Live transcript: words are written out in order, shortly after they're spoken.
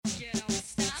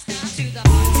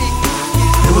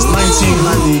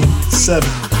1997.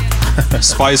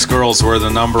 Spice Girls were the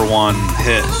 #1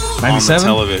 hit on the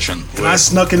television. And I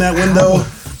snuck in that window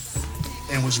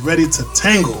and was ready to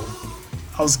tangle.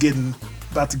 I was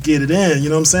about to get it in, you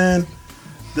know what I'm saying?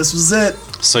 This was it.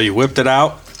 So you whipped it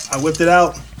out? I whipped it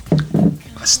out.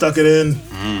 I stuck it in.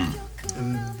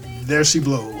 And there she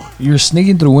blow. You were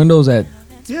sneaking through windows in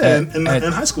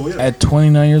high school, yeah. At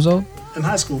 29 years old? In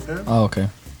high school, fam. Oh, okay.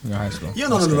 You're in high school. You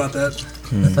don't know nothing about that.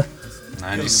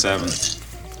 97.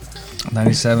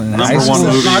 97. #1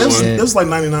 movie. It was like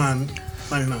 99.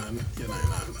 99. Yeah,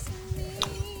 99.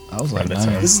 I was like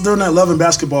 9. This is during that Love and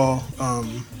Basketball.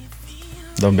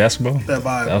 Love Basketball? That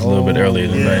vibe. That was a little bit earlier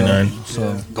than 99.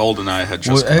 So GoldenEye had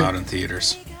just come out in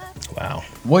theaters. Wow.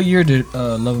 What year did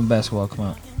Love and Basketball come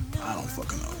out? I don't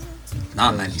fucking know.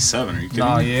 Not 97, are you kidding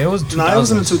me? No, yeah, it was 2000. No, it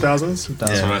was in the 2000s.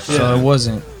 2000. So it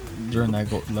wasn't during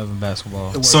that Love and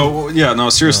Basketball. So, yeah, no,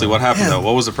 seriously, what happened though?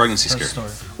 What was the pregnancy scare?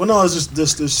 Well, no, it was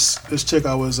just this chick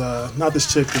I was, not this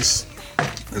chick, this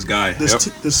guy.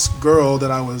 This girl that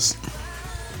I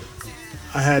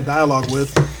had dialogue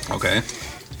with. Okay.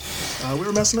 We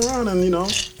were messing around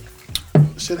and,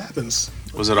 shit happens.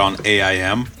 Was it on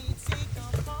AIM?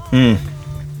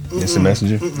 Instant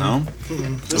Messenger? No?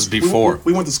 It was before.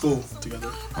 We went to school together.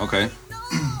 Okay.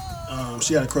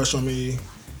 She had a crush on me.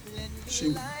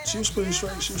 She was pretty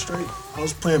straight. She was straight. I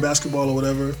was playing basketball or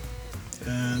whatever,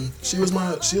 and she was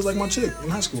like my chick in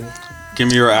high school. Give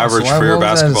me your average for your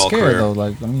basketball career. Though?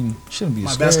 Like, I mean, shouldn't be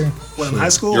scary. In high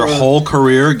school? Your whole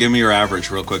career, give me your average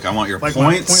real quick. I want your like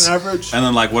points. Point average? And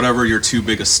then like whatever your two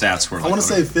biggest stats were. I want to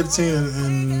say 15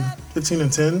 and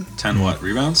 10. 10 what?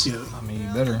 Rebounds? Yeah. I mean,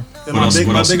 you better. What else you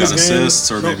got? Assists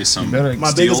or maybe some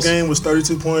My biggest game was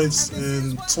 32 points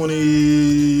and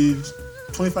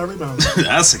 25 rebounds.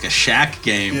 That's like a Shaq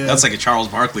game. Yeah. That's like a Charles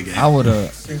Barkley game. I would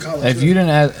have. If you didn't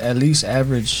at least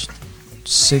average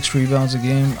 6 rebounds a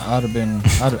game, I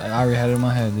already had it in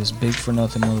my head. This big for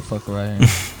nothing motherfucker right here.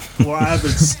 Well, I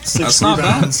averaged 6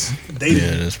 rebounds daily.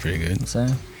 Yeah, that's pretty good.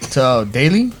 So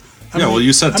daily?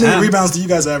 You said 10. How many rebounds do you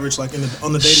guys average like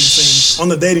on the dating scene? On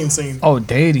the dating scene. Oh,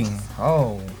 dating.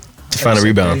 Oh. Find a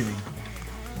rebound.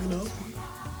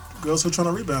 Girls who are trying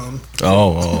to rebound.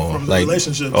 Oh, from like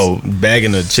relationships. Oh,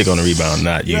 bagging a chick on a rebound,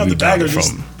 not you rebounding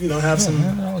from. Have some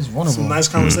nice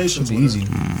conversations. Easy.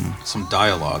 Some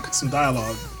dialogue. Some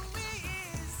dialogue.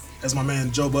 As my man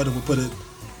Joe Budden would put it.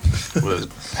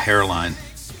 With his hairline.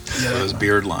 Yeah. With his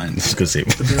beard line.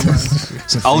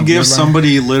 I'll give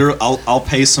somebody I'll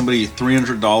pay somebody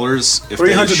 $300 if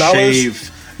they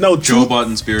shave. No, Joe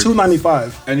Budden's beard.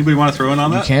 $295. Anybody want to throw in on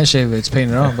that? You can't shave it. It's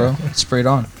painted on, bro. It's sprayed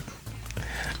on.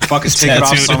 Fuck it, take it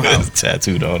off somehow.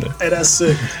 Tattooed on it. Hey, that's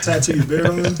sick. Tattoo your beard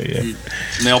on. Yeah.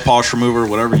 Nail polish remover,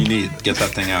 whatever you need. Get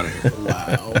that thing out of here.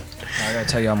 Wow. I gotta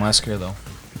tell y'all my scare though.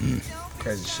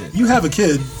 Crazy shit. You have a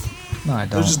kid. No, I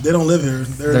don't. They don't live here.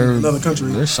 They're in another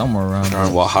country. They're somewhere around. They're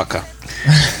in Oaxaca.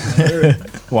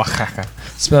 Oaxaca.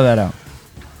 Spell that out.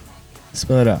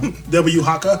 Spell it out. W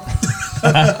Haka.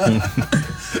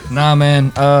 Nah,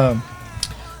 man.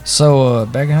 So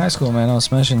back in high school, man, I was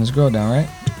smashing this girl down, right?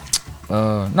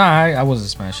 I wasn't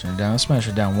smashing her down. I smashed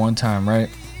her down one time, right?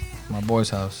 My boy's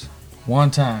house.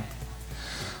 One time.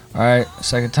 All right.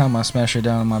 Second time, I smashed her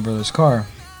down in my brother's car.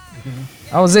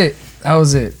 That was it.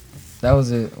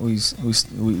 We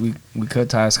cut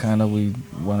ties, kind of. We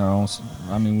went our own.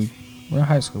 I mean, we're in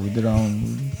high school. We did our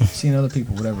own. Seen other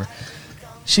people, whatever.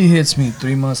 She hits me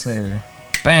 3 months later.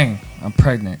 Bang! I'm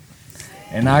pregnant.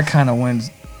 And I kind of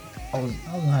went. I was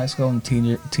in high school. I'm a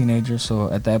teenager. So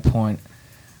at that point,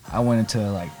 I went into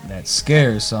like that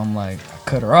scare. So I'm like, I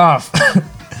cut her off.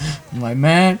 I'm like,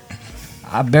 man,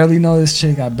 I barely know this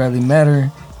chick. I barely met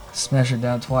her. Smashed her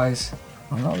down twice.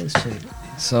 I don't know this chick.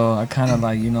 So I kind of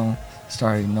like,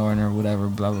 started ignoring her, whatever,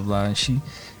 blah, blah, blah. And she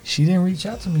didn't reach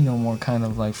out to me no more, kind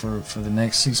of like for the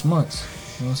next 6 months.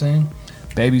 You know what I'm saying?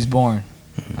 Baby's born.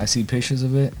 I see pictures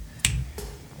of it.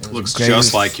 Looks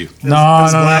just like you. No.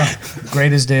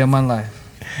 Greatest day of my life.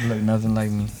 Look nothing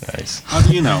like me. Nice. How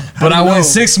do you know? But I went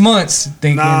 6 months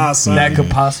thinking that could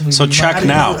possibly so be check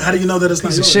now. How do you know that it's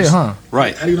not yours? Shit, huh?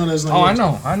 Right. How do you know that it's not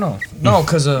yours? I know. No,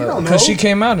 because she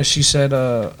came out and she said...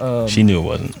 she knew it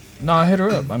wasn't. No, I hit her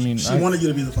up. I mean... She wanted you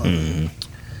to be the father. Mm-hmm.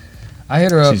 I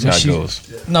hit her up. She's how it goes.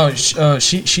 No,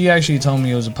 she actually told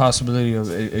me it was a possibility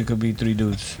of it could be 3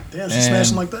 dudes. Damn, she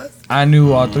smashing like that? I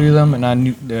knew all 3 of them, and I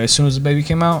knew as soon as the baby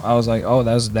came out, I was like, oh,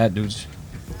 that's that dude's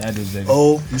baby.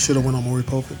 Oh, you should have went on Maury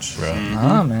Povich. Bro.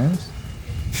 Man.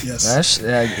 Yes. That's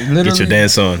literally. Get your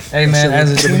dance on. Hey man,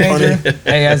 as a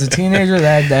teenager,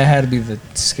 that had to be the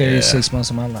scariest 6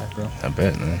 months of my life, bro. I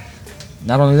bet, man.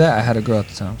 Not only that, I had a girl at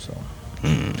the time, so.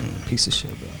 Piece of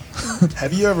shit, bro.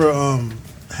 Have you ever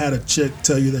had a chick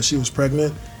tell you that she was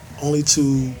pregnant, only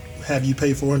to have you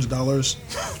pay $400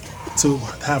 to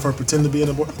have her pretend to be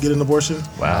get an abortion?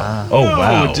 Wow. Oh,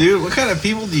 wow. Oh, dude, what kind of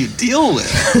people do you deal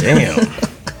with? Damn.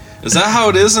 Is that how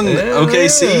it is in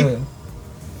OKC? Yeah.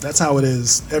 That's how it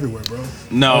is everywhere, bro.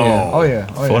 No. Oh yeah.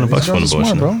 $400 These for an girls are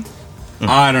abortion. smart, bro.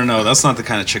 I don't know. That's not the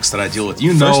kind of chicks that I deal with.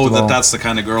 You First know of all- that's the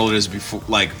kind of girl it is before,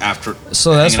 like after.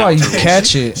 So that's hanging why out you with her.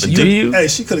 catch it. But do you? Hey,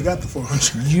 she could have got the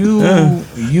 400.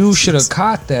 You should have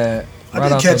caught that. I Right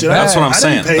didn't off catch the it. bat. That's what I'm I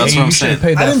saying. didn't pay. That's what I'm You should saying. have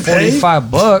paid I that didn't pay.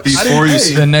 $45 Before you pay.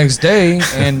 see. the next day,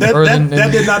 and That, or that, the,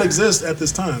 that did not exist at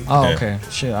this time. Oh, Yeah. okay.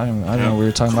 Shit, I didn't know we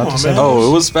were talking Come about on, this. man. Oh,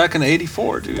 it was back in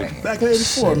 '84, dude. Back in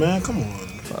 '84, man. Come on.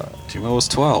 Timo was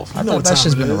 12. I know thought what that time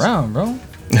shit's it been is. around, bro.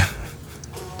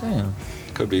 Damn.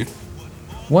 Could be.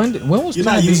 When was You're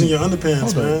Plan not B? using your underpants,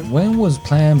 Hold up. man. When was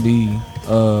Plan B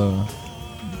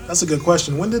That's a good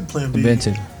question. When did Plan B?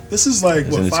 invented? This is like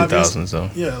It's in what, the 5 years? 2000s, though.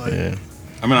 Yeah, like Yeah.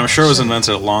 I mean, I'm sure it was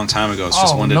invented a long time ago. It's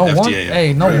just when did no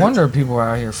FDA? no Right. wonder people are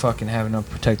out here fucking having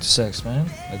unprotected sex, man.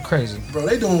 Like crazy. bro,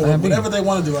 they doing Plan B. whatever they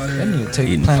want to do out here. They need to take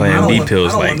Eating Plan Plan B. B want- pills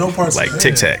I don't like want no parts of it.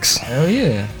 Tic Tacs. Hell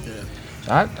yeah.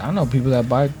 I know people that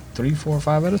buy 3, 4,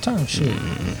 5 at a time. Shit.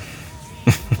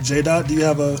 J Dot, do you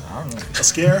have a I don't know.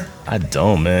 scare? I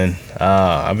don't, man.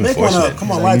 I've been Make one fortunate. up.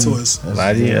 Come on, lie to us.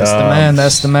 Lie to you? That's the man.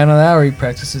 That's the man of the hour. He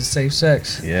practices safe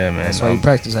sex. Yeah, man. That's why he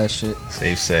practice that shit.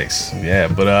 Safe sex. Yeah,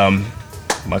 but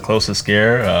my closest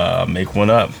scare, make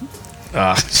one up.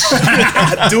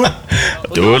 Do it.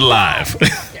 Do it live.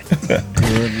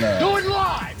 Good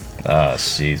luck.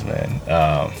 Jeez, man.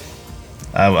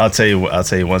 I'll tell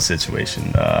you one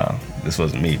situation. This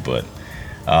wasn't me, but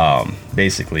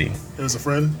basically, It was a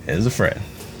friend it was a friend.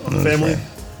 of the family,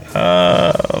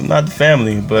 Not the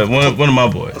family, but one of my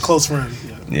boys. a close friend.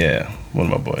 Yeah. Yeah,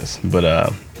 one of my boys.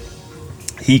 But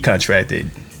he contracted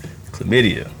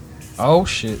chlamydia Oh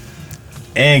shit.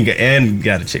 and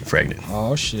got a chick pregnant.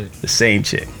 Oh shit. The same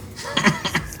chick.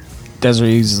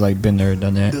 Desiree Ease is like been there,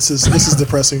 done that. This is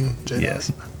depressing, J Dot.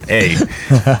 Yes. Hey,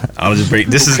 I'm just break.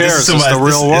 This Who is cares? It's somebody- the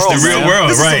real It's world, the real man. world,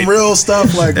 This is right? some real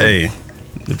stuff. Like, Hey,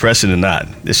 depression or not,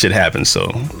 this shit happens. So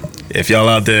if y'all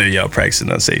out there, y'all practicing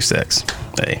unsafe sex,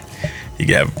 hey, you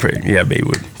got a baby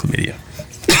with chlamydia.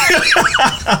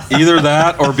 Either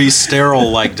that or be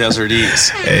sterile like Desert Ease.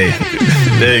 Hey,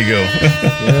 there you go.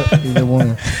 Yeah, either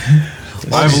one.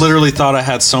 I've literally thought I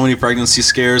had so many pregnancy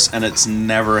scares, and it's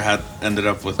never had ended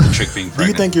up with the chick being do you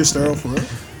pregnant. think you're sterile for real?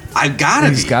 I gotta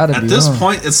He's be. gotta At be, this huh?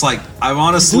 point, it's like I've You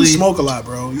honestly. smoke a lot,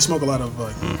 bro. You smoke a lot of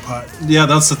like pot. Yeah,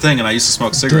 that's the thing, and I used to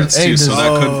smoke cigarettes Hey, too, so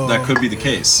does- that could be the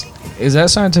case. Is that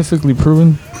scientifically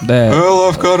proven that? Well,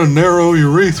 I've got a narrow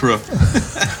urethra,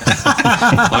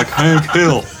 like Hank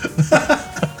Hill.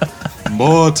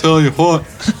 Boy, I tell you what.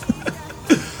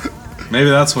 Maybe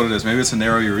that's what it is. Maybe it's a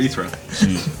narrow urethra.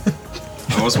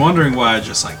 I was wondering why I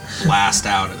just like blast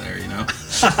out of there, you know?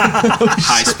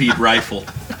 High speed rifle.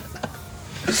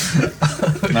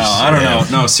 No, I don't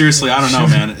know. No, seriously, I don't know,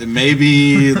 man. It may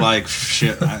be like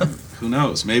shit. Who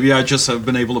knows? Maybe I just have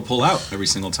been able to pull out every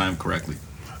single time correctly.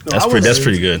 No, That's I pretty. would That's say-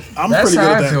 pretty good. I'm That's pretty good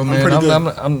how at I that. feel, I'm man. pretty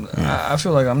good. I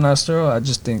feel like I'm not sterile. I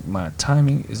just think my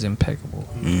timing is impeccable.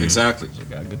 Exactly. You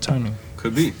got good timing.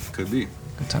 Could be. Could be.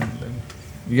 Good timing, baby.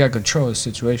 You got control of the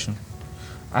situation.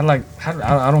 I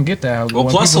don't get that. Well,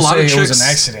 when plus a people lot say of chicks. it was an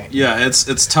accident. Yeah,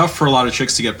 it's tough for a lot of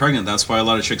chicks to get pregnant. That's why a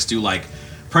lot of chicks do like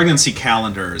pregnancy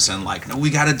calendars and like, no, we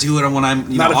got to do it when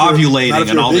I'm Not if you're- not ovulating if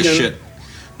and you're all this vegan. shit.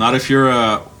 Not if you're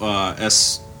a what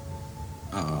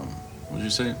did you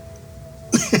say?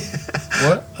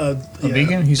 What? A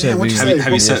vegan? He said Damn, what'd you vegan. say?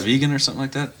 Have you said vegan or something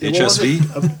like that? Yeah, what was HSV?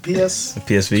 it? A PS.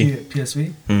 PSV.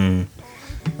 PSV? Mm.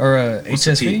 Or What's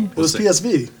the P? HSV? It was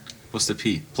PSV. What's the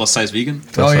P? Plus size vegan?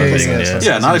 Oh, yeah, Plus size yeah, vegan,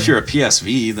 Yeah, not if you're a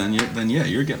PSV, then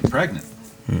you're getting pregnant.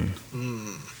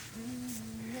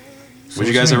 Would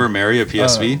you guys ever marry a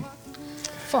PSV?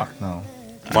 Fuck no.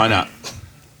 Why not?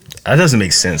 That doesn't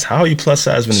make sense. How are you plus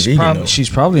size when vegan? Though? She's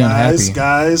probably unhappy.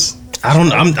 Guys, I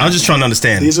don't. I'm just trying to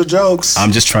understand. these are jokes.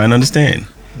 I'm just trying to understand.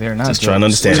 They're not Just trying to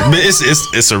jokes. understand. But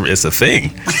it's a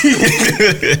thing.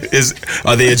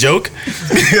 Are they a joke?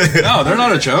 No, they're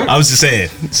not a joke. I was just saying.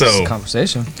 So It's a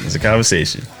conversation. it's a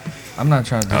conversation. I'm not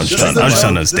trying to. I'm This just is trying- the I'm just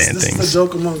trying to joke. understand this things. is the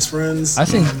joke amongst friends. I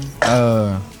think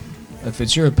if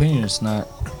it's your opinion, it's not.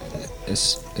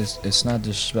 It's not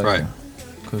disrespectful. Right.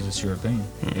 Because it's your opinion.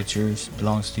 It's yours.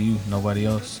 Belongs to you. Nobody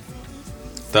else.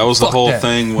 That was the Fuck whole that.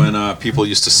 thing when people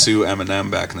used to sue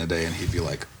Eminem back in the day, and he'd be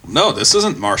like, "No, this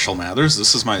isn't Marshall Mathers.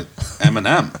 This is my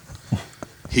Eminem.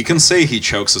 He can say he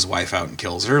chokes his wife out and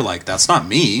kills her. Like that's not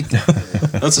me.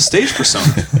 That's a stage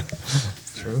persona."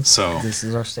 True. So This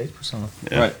is our stage persona.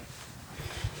 Yeah. right.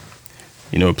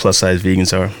 You know what plus size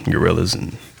vegans are? Gorillas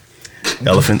and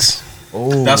elephants.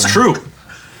 Oh, That's true.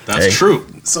 That's Hey. true.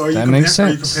 So are you, That makes are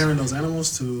you sense. comparing those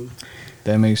animals to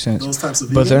that makes sense. those types of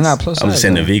vegans? But they're not plus size. I'm just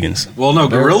saying though. they're vegans. Well, no,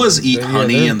 They're- gorillas eat they're- yeah,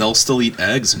 honey they're- and they'll still eat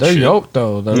eggs and They're shit. yoked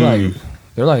though. They're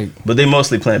like But they're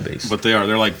mostly plant based. But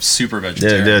they're like super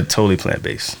vegetarian. They're totally plant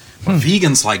based. But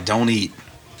vegans like don't eat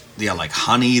like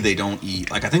honey, they don't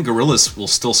eat like I think gorillas will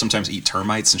still sometimes eat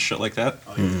termites and shit like that.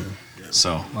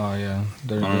 So oh yeah, I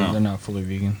don't know. they're not fully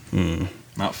vegan.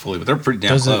 not fully, but they're pretty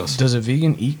damn close. Does a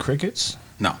vegan eat crickets?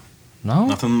 No. No,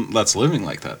 Nothing that's living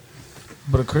like that.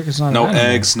 but a cricket's not No an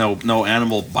animal. eggs, no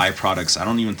animal byproducts. I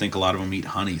don't even think a lot of them eat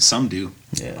honey. Some do.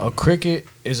 Yeah. A cricket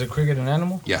is a cricket an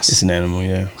animal? Yes. It's an animal,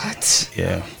 yeah. What?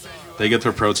 Yeah. They get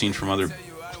their protein from other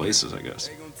places, I guess.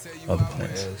 Other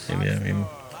plants. Yeah,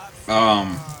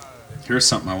 maybe. Here's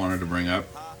something I wanted to bring up.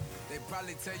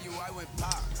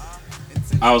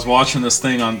 I was watching this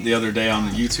thing on the other day on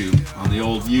the YouTube, on the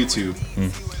old YouTube.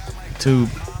 Tube.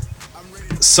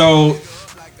 So,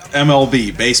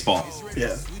 MLB, baseball.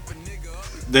 Yeah.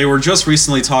 They were just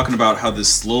recently talking about how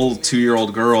this little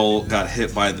 2-year-old girl got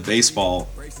hit by the baseball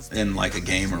in like a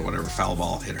game or whatever, foul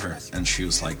ball hit her, and she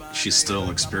was like, she's still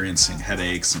experiencing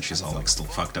headaches, and she's all like still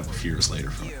fucked up a few years later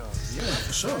from it. Yeah,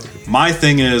 for sure. My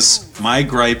thing is, my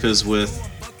gripe is with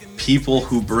people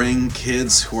who bring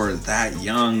kids who are that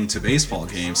young to baseball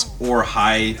games or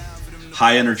high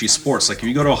energy sports. Like if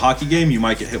you go to a hockey game, you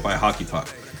might get hit by a hockey puck.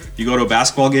 You go to a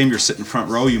basketball game, you're sitting front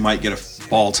row, you might get a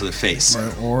ball to the face.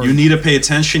 Right, or- You need to pay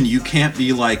attention. You can't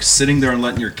be like sitting there and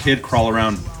letting your kid crawl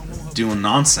around doing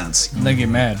nonsense And they get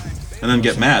mad. and then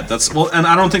get mad. That's well, and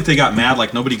I don't think they got mad.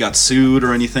 Like nobody got sued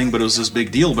or anything, but it was this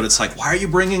big deal. But it's like, why are you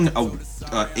bringing a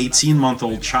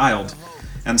 18-month-old child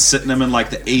and sitting them in like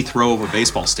the 8th row of a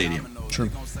baseball stadium? True.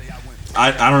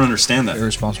 I don't understand that.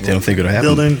 Irresponsible. They don't think it'll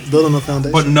happen. Building a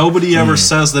foundation. But nobody ever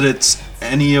says that it's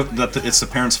it's the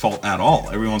parents' fault at all.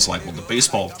 Everyone's like, well, the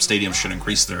baseball stadium should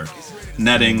increase their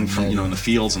netting from in the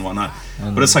fields and whatnot.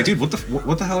 But it's like, dude, what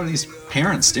the hell are these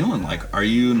parents doing? Like, are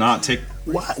you not take?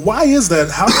 Why is that?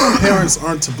 How come parents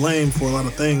aren't to blame for a lot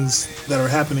of things that are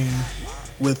happening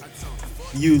with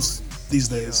youth these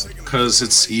days? Because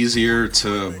it's easier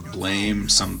to blame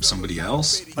somebody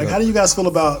else. Like, how do you guys feel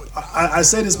about? I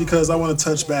say this because I want to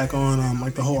touch back on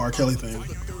like the whole R. Kelly thing.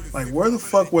 Like, where the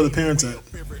fuck were the parents at?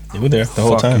 They were there the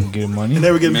whole Fucking time. get money. And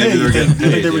they were getting Maybe paid. they're You think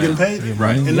getting paid, they were yeah. getting paid?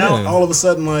 Right. And Yeah. now all of a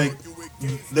sudden, like,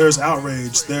 there's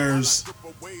outrage. There's,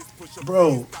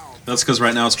 bro. That's because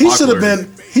right now it's He should popular.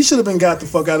 have been got the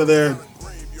fuck out of there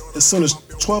as soon as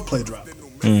 12 Play dropped.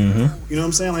 Mm-hmm. You know what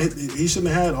I'm saying? Like, he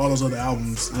shouldn't have had all those other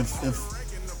albums. If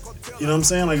you know what I'm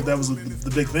saying? Like, that was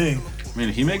the big thing. I mean,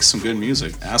 he makes some good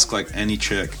music. Ask like any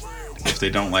chick if they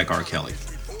don't like R. Kelly.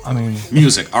 I mean,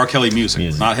 Music, R. Kelly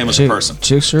music, not him as a person.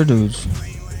 chicks or dudes.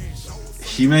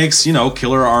 He makes,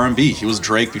 killer R&B. He was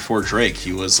Drake before Drake.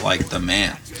 He was like the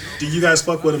man. Do you guys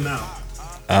fuck with him now?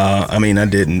 I mean, I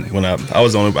didn't when I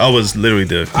was literally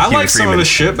the I Huey like some of Freeman. the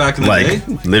shit back in the Like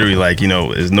day. literally, like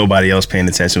is nobody else paying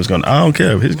attention? Was going, I don't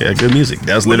care. He's got good music.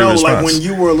 That was Well, literally no, the like response.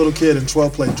 when you were a little kid and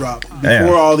 12 Play dropped, before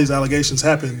Yeah. all these allegations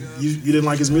happened, you didn't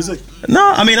like his music? No,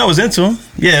 I mean I was into him.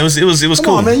 Yeah, it was Come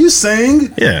cool. on, man, you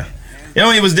sang.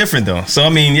 Yeah, it was different though. So I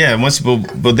mean, yeah,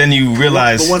 but then you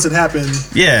realize, But once it happened,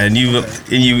 yeah, and you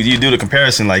do the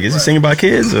comparison. Like, is he singing about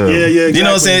kids? Or, yeah, exactly. You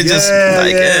know what I'm saying? Just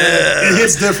like it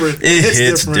hits different. It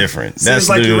hits different. Seems That's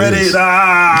like you're literally ready. this.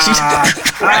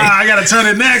 I gotta turn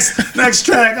it next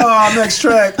track. Oh, next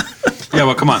track. Yeah,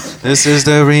 well, come on. This is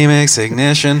the remix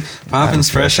ignition. Poppin's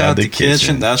fresh out the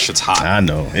kitchen. That shit's hot. I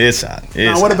know it's hot. It's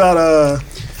Now, what hot. about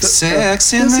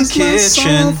Sex in This the is my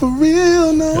song kitchen. for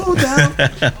real, no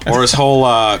doubt. Or his whole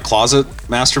closet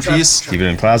masterpiece. Keep it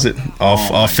in the closet.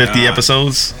 All 50 God.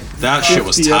 episodes. That shit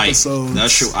was 50 tight. episodes.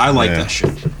 That shit, I like Yeah. that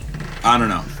shit. I don't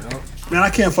know. Man, I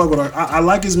can't fuck with her. I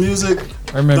like his music.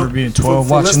 I remember Don't- being 12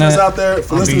 for watching listeners that out there,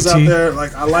 for on listeners out BT. there,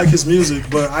 like I like his music,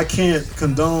 but I can't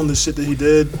condone the shit that he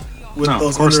did with No, of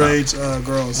those course not. underage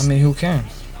girls. I mean, who can?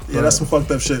 Yeah, that's some fucked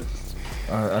up shit.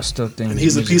 I still think And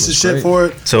he's a music piece of was shit great. for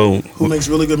it. So, Who makes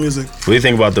really good music? what do you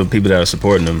think about the people that are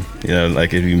supporting him?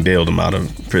 Like if you bailed him out of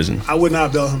prison. I would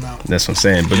not bail him out. That's what I'm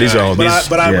saying. But these are all But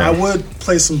these. I would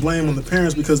place some blame on the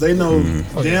parents because they know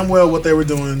damn well what they were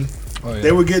doing. Oh, yeah.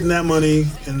 They were getting that money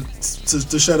and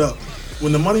to shut up.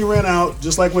 When the money ran out,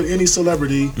 just like with any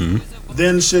celebrity,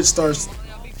 then shit starts.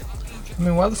 I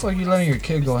mean, why the fuck you letting your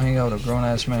kid go hang out with a grown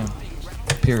ass man?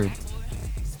 Period.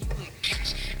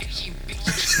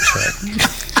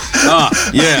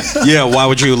 Yeah. Why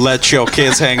would you let your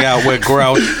kids hang out with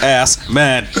grown ass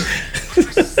men?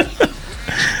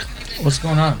 What's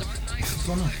going on? What's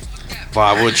going on?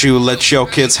 Why would you let your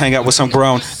kids hang out with some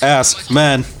grown ass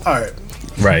men? All right.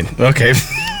 Right. Okay.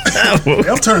 Hey,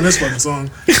 I'm turning this fucking song.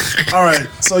 All right.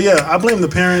 So yeah, I blame the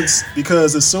parents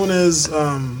because as soon as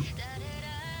I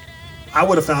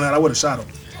would have found out, I would have shot him.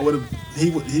 He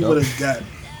would have got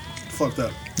fucked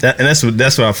up. That's what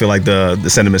I feel like the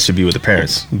sentiment should be with the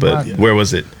parents. But where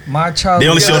was it? My child. They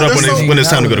only showed up when it's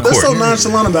time to go to They're court. so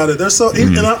nonchalant about it. They're so.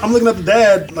 And I'm looking at the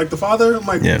dad, like the father. I'm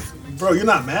like, bro, you're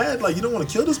not mad? Like you don't want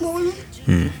to kill this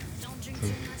motherfucker?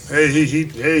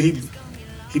 Hey,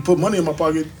 he put money in my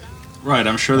pocket. Right,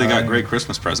 I'm sure they got great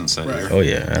Christmas presents that year. Oh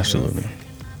yeah, absolutely.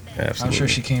 I'm sure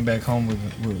she came back home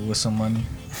with some money.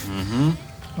 Mm-hmm.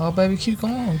 Oh baby, keep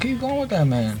going with that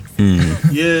man.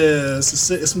 Yeah,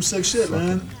 it's some sick shit,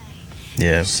 man.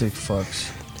 Yeah, Sick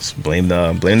fucks. just blame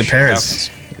the parents.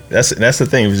 That's the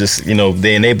thing. It was just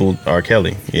they enabled R.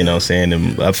 Kelly. You know what I'm saying?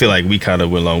 And I feel like we kind of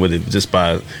went along with it just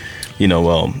by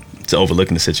to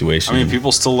overlooking the situation. I mean,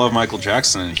 people still love Michael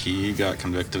Jackson, and he got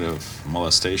convicted of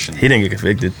molestation. He didn't get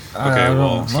convicted. Okay,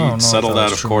 well, he settled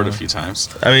out of court a few. few times.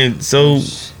 I mean, so.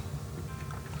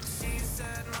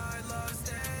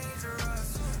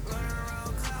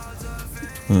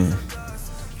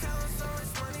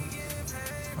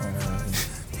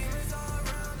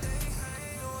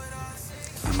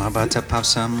 I'm about to pop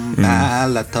some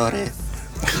Ballatore.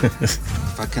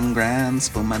 Fucking Grand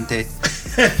Spumante.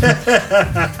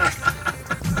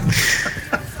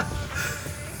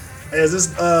 Hey,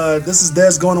 this is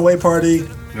Dad's going away party.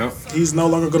 Yep. He's no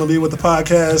longer going to be with the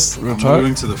podcast. Real I'm talk.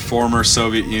 moving to the former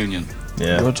Soviet Union.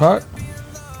 Yeah. Real talk.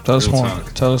 Tell us Real more.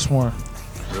 talk. Tell us more.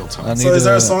 Real talk. I need So, is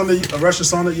there to- a Russian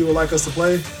song that you would like us to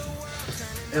play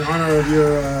in honor of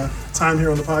your time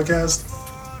here on the podcast?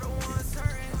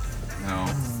 No.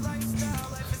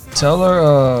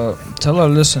 Tell our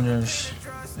listeners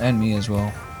and me as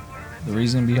well the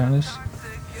reason behind this.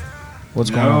 What's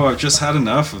going No, on? I've just had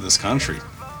enough of this country.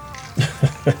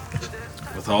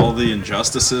 With all the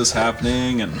injustices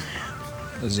happening, and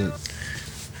Is it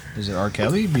R.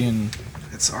 Kelly being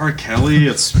it's R. Kelly,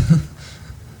 it's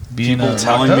people locked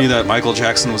telling up? me that Michael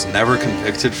Jackson was never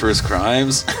convicted for his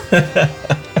crimes.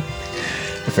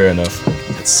 Fair enough.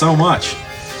 It's so much.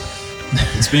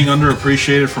 It's being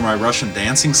underappreciated for my Russian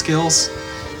dancing skills.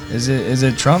 Is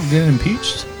it Trump getting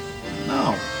impeached?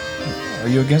 No. Are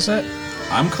you against that?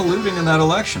 I'm colluding in that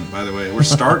election, by the way. We're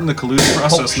starting the collusion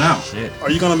process now. Shit.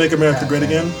 Are you going to make America great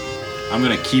again? I'm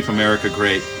going to keep America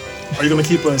great. Are you going to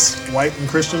keep us white and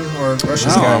Christian or Russian?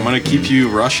 No, I'm going to keep you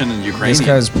Russian and Ukrainian. This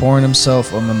guy's pouring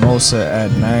himself a mimosa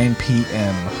at 9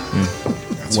 p.m.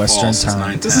 That's Western false. It's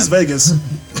time. 9:10. This is Vegas.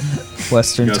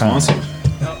 Western You guys time. want some?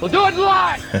 We'll do it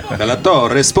live.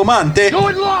 Bellatore Spumante. Do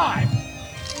it live.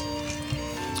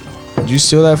 Did you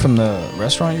steal that from the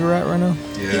restaurant you're at right now?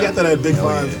 You got that at Big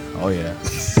Five. Oh yeah.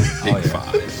 Big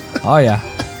five. Oh yeah.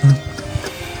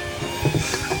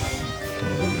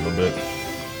 A little bit.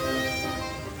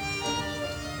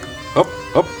 Up,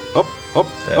 up, up, up,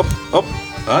 Yeah. up, up.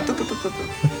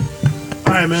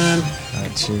 All right, man.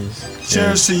 Alright, cheers.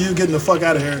 Cheers to you getting the fuck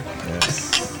out of here.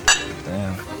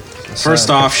 Damn. First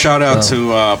off, shout out to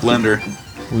Blender.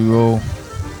 We roll.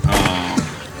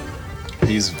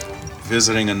 He's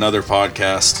visiting another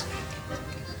podcast,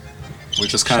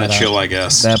 which is kind of Shout out. chill, I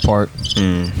guess. That part.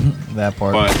 That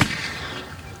part. But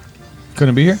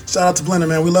Couldn't be here? Shout out to Blender,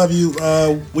 man. We love you.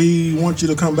 We want you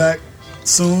to come back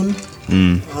soon.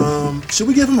 Should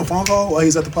we give him a phone call while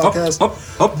he's at the up, podcast? up,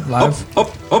 up, Live? up,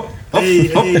 up, up,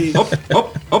 Hey, up.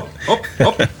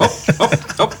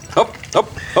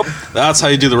 That's how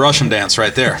you do the Russian dance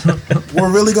right there. we're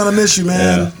really gonna miss you,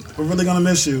 man. Yeah. We're really gonna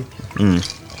miss you.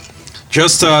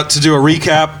 Just to do a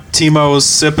recap, Timo's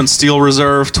Sip and Steel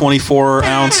Reserve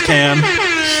 24-ounce can.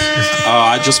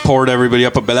 I just poured everybody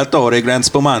up a Bellatore Grand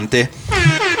Spumante.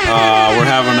 We're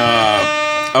having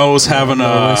O's having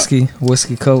a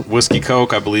Whiskey Coke. whiskey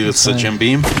Coke. I believe it's a Jim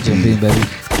Beam. Jim Beam, baby.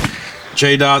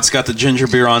 J Dot's got the ginger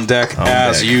beer on deck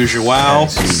as deck. usual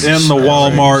As in the usual.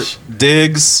 Walmart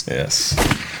digs. Yes.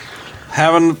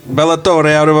 Having Bellatore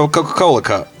out of a Coca-Cola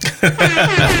cup.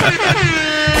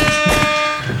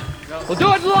 We'll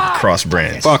do it live. Cross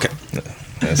brands. Fuck it.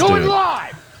 Let's Do do it it.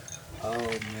 live.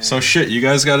 So shit, you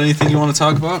guys got anything you want to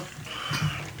talk about?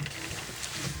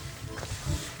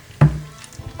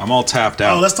 I'm all tapped Oh,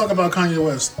 out. let's talk about Kanye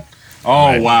West.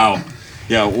 Oh wow.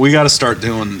 Yeah, we got to start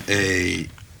doing a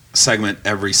segment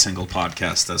every single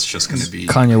podcast that's just going to be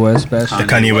Kanye West bash. The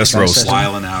Kanye West roast.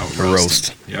 Wiling out. The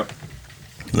roast. Yep.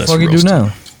 Let's What do you do roast it.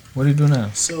 now? What do you do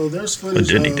now? So there's footage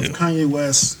did he of do? Kanye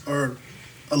West, or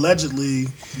allegedly,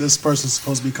 this person's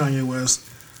supposed to be Kanye West.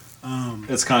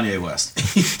 It's Kanye West.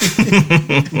 He's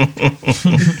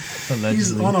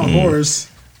Allegedly. on a horse,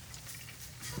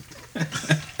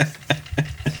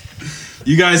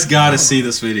 You guys got to see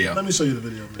this video. Let me show you the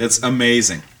video. Man. It's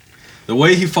amazing. The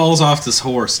way he falls off this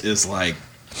horse is like,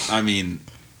 I mean,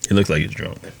 He looked like he's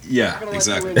drunk. yeah,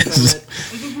 exactly. This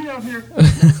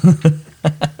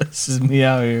is me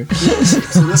out here.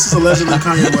 So this is allegedly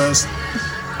Kanye West.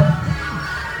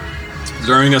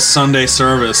 During a Sunday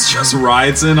service, just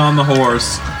rides in on the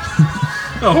horse.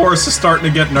 The horse is starting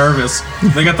to get nervous.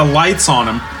 They got the lights on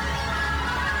him.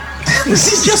 He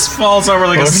just falls over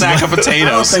like a sack of I don't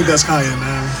potatoes. think that's Kanye,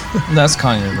 man. That's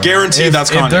Kanye, bro. Guaranteed that's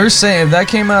Kanye. If they're saying, if that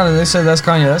came out and they said that's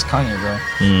Kanye, bro.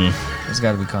 It's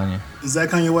got to be Kanye. Is that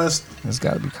Kanye West? It's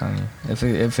got to be Kanye. If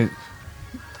it,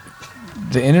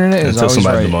 the internet is Until always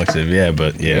somebody right. debunks it, yeah,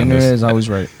 but The yeah, internet is always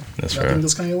right. that's I think right.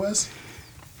 that's Kanye West.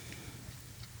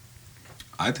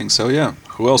 I think so, yeah.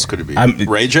 Who else could it be? I'm-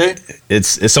 Ray J?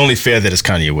 It's only fair that it's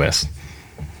Kanye West.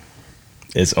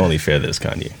 It's only fair that it's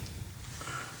Kanye.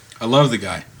 I love the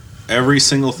guy. Every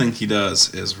single thing he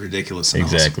does is ridiculous and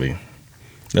awesome. Exactly.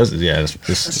 That's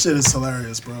That shit is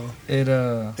hilarious, bro. It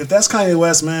If that's Kanye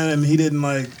West, man, and he didn't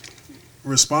like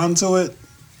respond to it,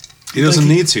 He doesn't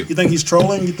need to. You think he's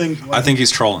trolling? You think? I think he's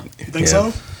trolling. You think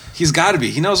Yeah. so? He's got to be.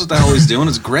 He knows what the hell he's doing.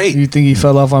 It's great. you think he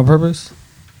fell off on purpose?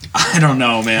 I don't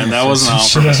know, man. That wasn't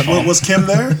on purpose. Was Kim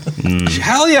there?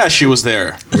 Hell yeah, she was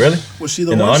there. really Was she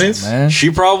the in the horse? audience. Man, She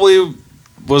probably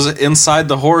was inside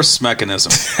the horse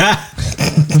mechanism.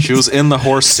 She was in the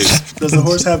horse suit. Does the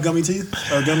horse have gummy teeth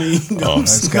or gummy?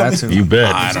 it's got to. You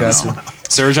bet. I don't got know.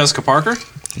 Sarah Jessica Parker?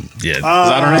 Yeah. Is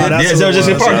that her name? Yeah, Sarah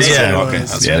Jessica Parker. Yeah. Okay,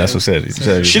 that's Yeah, that's what I said.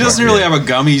 Sarah She Jessica doesn't Parker, really have a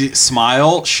gummy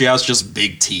smile. She has just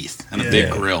big teeth and a big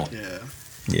Yeah. grill. Yeah.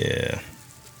 Yeah.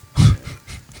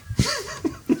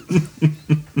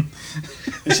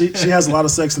 And she has a lot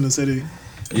of sex in the city.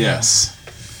 Yes.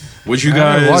 Would you I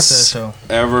never watched that guys show.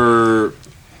 ever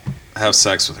have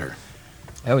sex with her?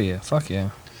 Hell yeah, fuck yeah.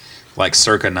 Like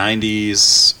circa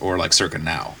 90s or like circa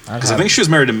now? I'd Because I have- think she was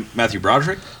married to Matthew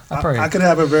Broderick. I could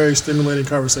have a very stimulating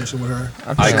conversation with her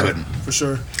I couldn't. for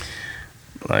sure.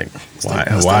 Like why?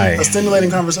 A Why? A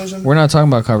stimulating conversation. We're not talking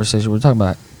about conversation. We're talking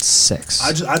about sex.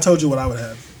 I told you what I would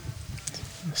have.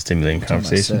 Stimulating talking about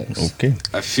conversation. sex. Okay.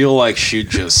 I feel like she'd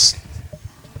just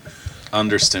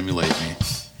understimulate me.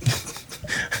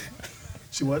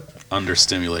 She what?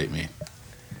 Understimulate me.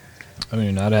 I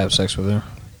mean, I'd have sex with her.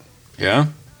 Yeah?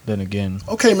 Then again,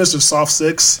 Okay, Mr. Soft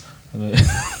Six.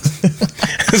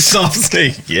 Soft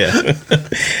steak. Yeah.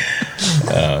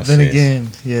 Oh, then shit. again,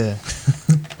 yeah.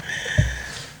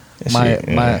 Shit,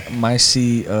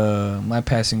 yeah. My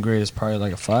passing grade is probably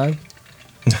like a 5.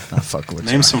 I fuck with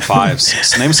Name you. some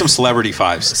fives. Name some celebrity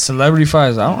fives. Celebrity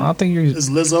 5s. I don't think you're Is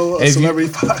Lizzo a If you-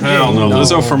 celebrity? Hell no. No.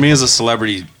 Lizzo for me is a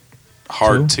celebrity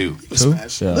hard too. two.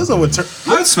 Smash. Yeah. Lizzo would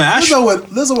I'd smash.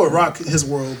 Lizzo would rock his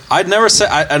world. I never said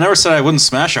I wouldn't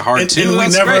smash a hard two. And we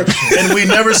That's never great. and we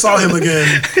never saw him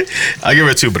again. I'll give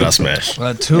her a 2, but I'll smash. 2.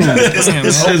 Is Damn,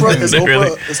 Oprah, man. is Really?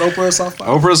 Oprah, is Oprah a soft five?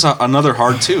 Oprah's another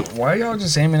hard two. Why y'all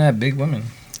just aiming at big women?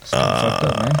 It's fucked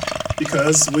up, man.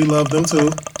 Because we love them too.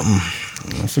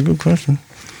 That's a good question.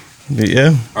 But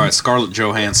yeah. All right, Scarlett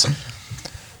Johansson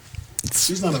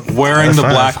She's not a wearing the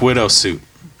Five. Black Widow suit.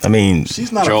 I mean,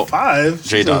 she's not Joe- a 5.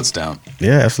 J She's a- Dot's down.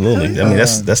 yeah, absolutely. I mean, Yeah.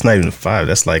 that's not even a 5.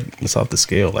 That's like it's off the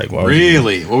scale. Like, why would you-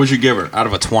 Really? What would you give her out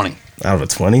of a 20? out of a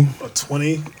 20? a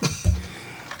 20.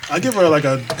 I give her like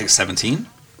a. Like 17?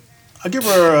 I give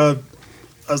her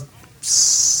a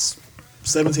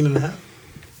 17 and a half.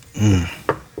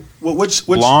 Well, which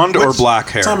Blonde or which- black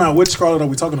hair? Time out. Which Scarlett are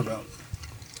we talking about?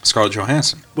 Scarlett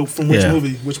Johansson. But from which Yeah.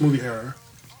 movie? Which movie era?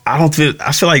 I don't feel.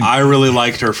 I feel like I really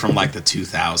liked her from like the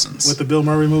 2000s. With the Bill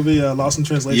Murray movie, Lost in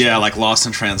Translation. Yeah, like Lost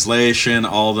in Translation,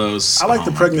 all those. I like oh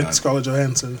the my pregnant God. Scarlett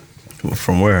Johansson.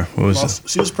 from where? What was it?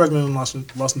 She was pregnant in Lost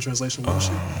in Translation,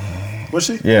 wasn't she? Was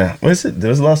she? Yeah. What is it? There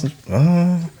was lost. Was she I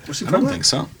pregnant? don't think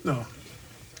so. No.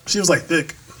 She was like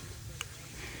thick.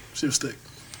 She was thick.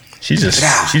 She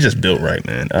just built right,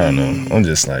 man. I don't know. I'm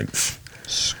just like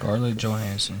Scarlett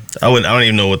Johansson. I don't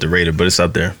even know what to rate her, but it's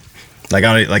up there. Like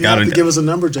I don't You have to don't. give us a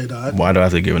number, J Dot. Why do I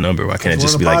have to give a number? Why can't it We're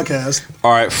just on be a like podcast.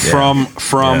 All right, from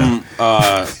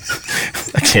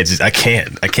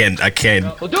I can't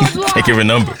Well, do it live. give a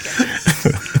number.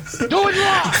 Do it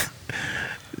live.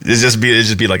 It just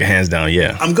be like a hands down,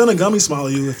 yeah. I'm gonna gummy smile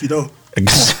you if you don't.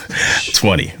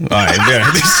 20. All right, there.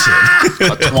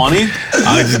 Shit. a 20.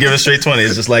 I'll just give it a straight 20.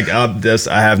 It's just like I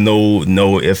have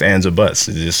no ifs, ands, or buts.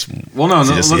 It's just Well, no,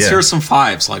 Just- let's yeah. hear some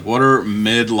fives. Like, what are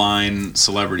midline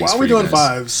celebrities? Why are for we you doing guys?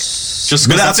 fives? Just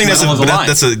But because I that's think middle of the line.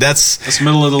 that's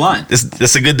middle of the line.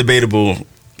 that's a good debatable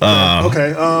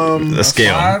Okay. a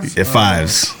scale. five? Yeah,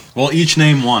 fives. Well, each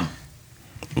name one.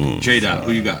 J Dot,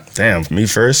 who you got? Damn, me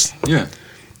first. Yeah.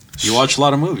 You watch a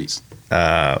lot of movies.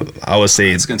 I would say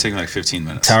It's gonna take me like 15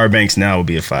 minutes. Tyra Banks now would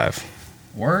be a 5.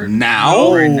 Word.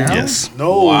 Now? Right now? Yes,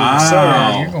 No, Wow.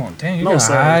 sir. You're going. Damn, you No, got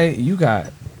sir. high. You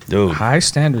got dude. high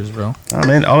standards, bro. Oh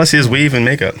man, all I see is weave and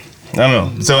makeup. I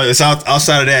don't know. So it's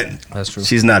outside of that. That's true.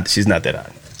 She's not that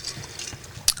hot.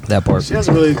 That part. She has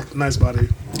a really nice body.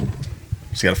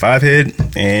 She's got a 5 head,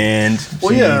 and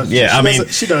Well, yeah. yeah. I mean,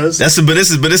 she does. but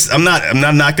this. I'm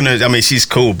not gonna. I mean, she's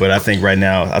cool, but I think right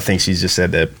now, I think she's just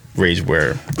at that range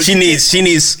where she needs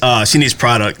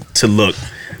product to look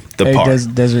the Hey,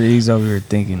 part. Desert Ease over here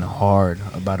thinking hard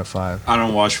about a 5. I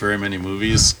don't watch very many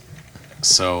movies,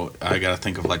 so I gotta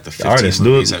think of like the 15 artists,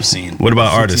 movies dude. I've seen. What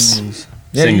about artists?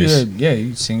 Yeah, Singers.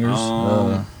 you singers,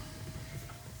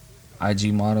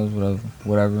 IG models,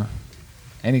 whatever.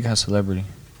 Any kind of celebrity,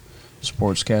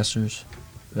 sportscasters,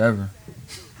 whatever.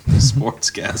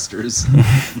 Sportscasters.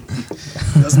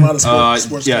 That's a lot of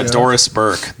sports. Yeah, Doris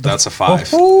Burke. That's a 5.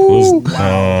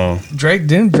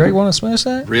 Didn't Drake want to smash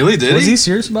that? Really? Did Was he? he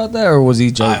serious about that, or was he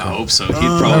I joking? hope so. He'd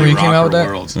remember probably he rock came out with her that?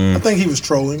 world. I think he was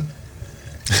trolling.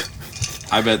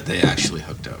 I bet they actually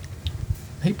hooked up.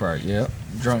 He probably, yeah.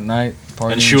 Drunk night,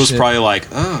 partying. And she was shit. probably like,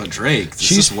 "Oh, Drake,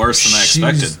 this is worse than I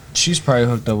expected." She's probably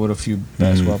hooked up with a few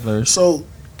basketball players. So,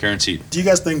 Guaranteed. do you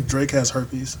guys think Drake has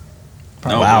herpes?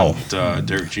 No, Wow. but,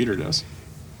 Derek Jeter does.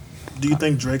 Do you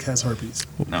think Drake has herpes?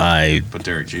 No, but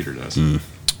Derek Jeter does.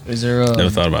 Is there a Never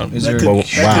thought about it. Is That there could, Wow. that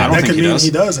could, I don't that think could he mean does.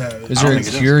 he does have it. is I there don't a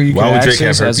think it cure you Why can would Drake have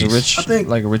access as a herpes? rich, I think-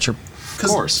 like a richer? Of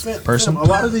course. Person? A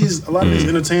lot of these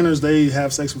entertainers, they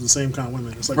have sex with the same kind of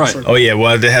women. It's like a Right. circle. Oh yeah,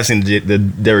 well they have seen the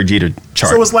Derek Jeter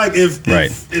chart. So it's like if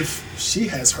Right. if she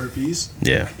has herpes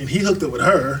yeah, and he hooked up with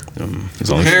her, as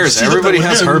long Who as cares? She hooked Everybody up with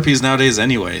has him. herpes nowadays,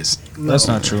 anyways. That's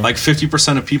not true. Like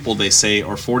 50% of people, they say,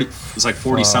 or 40, it's like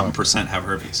 40 something percent have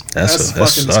herpes. that That's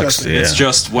sucks. fucking disgusting. Yeah. It's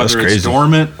just That's whether it's crazy.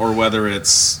 dormant or whether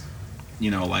it's,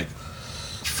 like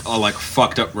a like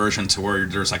fucked up version to where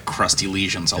there's like crusty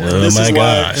lesions all over. Oh this my is why,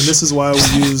 gosh. and this is why we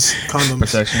use condoms.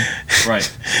 protection.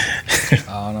 Right.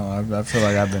 I don't know. I feel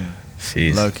like I've been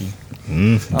Jeez. lucky.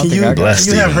 Mm. I don't Can think you, I got blessed.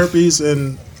 can you have Steven. herpes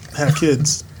and have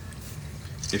kids?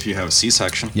 If you have a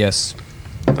C-section, Yes,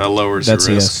 that lowers that's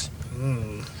your a risk.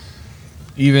 yes.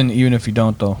 Even if you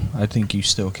don't though, I think you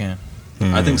still can.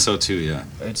 I think so too. Yeah.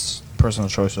 It's personal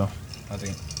choice though. I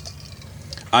think.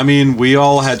 I mean, we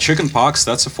all had chicken pox.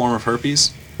 That's a form of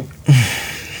herpes.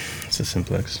 It's a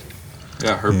simplex.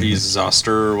 Yeah, herpes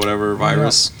zoster or whatever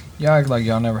virus. Y'all act like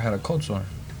y'all never had a cold sore.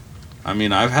 I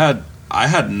mean, I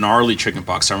had gnarly chicken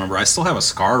pox. I remember I still have a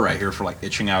scar right here for like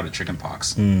itching out at chicken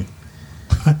pox.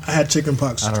 I had chicken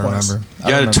pox I don't twice. remember.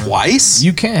 You had it twice?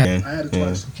 You can. I had it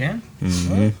twice. You can. I'm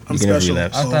You can special.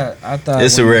 relapse. I thought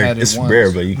It's a when you rare. had it It's once-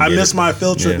 rare, but you can I get missed it. my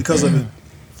field trip Yeah. because of it.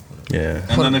 Yeah.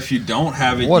 And then if you don't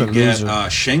have it, What you a get loser.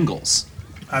 shingles.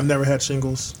 I've never had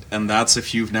shingles. And that's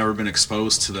if you've never been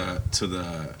exposed to the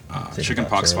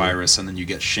chickenpox early. virus, and then you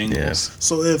get shingles. Yeah.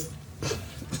 So if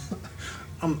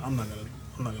I'm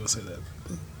not gonna say that.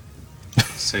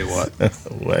 Say what?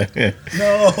 What?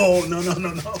 No.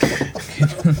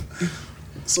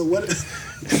 So what?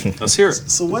 Let's hear it.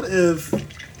 So what if?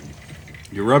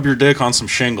 You rub your dick on some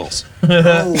shingles.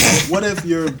 Oh, what if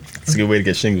you're? It's a good way to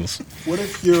get shingles. What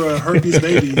if you're a herpes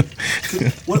baby?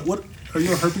 What? Are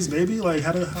you a herpes baby? Like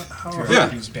how? Yeah.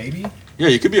 Herpes baby, Yeah,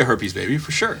 you could be a herpes baby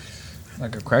for sure.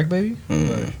 like a crack baby.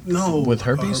 No. With a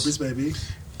herpes? herpes baby.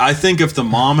 I think if the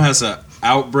mom has a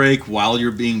outbreak while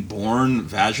you're being born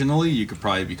vaginally, you could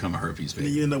probably become a herpes And then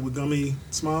baby. you end up with gummy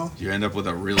smile. You end up with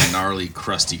a really gnarly,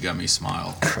 crusty, gummy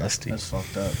smile. Crusty. That's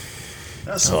fucked up.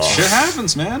 That's so Shit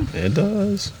happens, man. It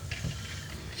does.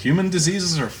 Human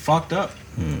diseases are fucked up.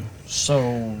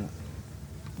 So,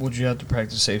 would you have to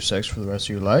practice safe sex for the rest of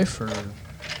your life, or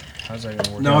how's that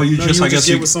gonna work? No, out? you No, just, you I just guess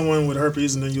get you. with someone with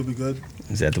herpes and then you'll be good.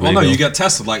 Is that the way Well, to no, go? you get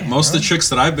tested. Like most of the chicks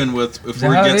that I've been with, if that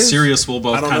we how get it is? serious, we'll I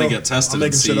both don't kind know. of get tested I'm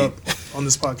and making see. shit up on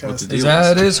this podcast. to do. Is that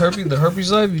how it is? The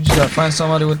herpes life. You just gotta find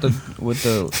somebody with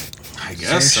the I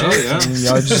guess so. same shit. Yeah.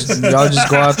 And y'all just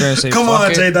go out there and say, Come "Fuck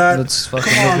on, it, J-Dot. let's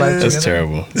fucking Come live on, life man. That's together."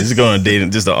 terrible. This is going on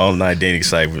dating, just an all-night dating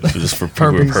site just for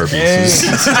people with herpes.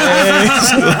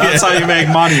 That's how you make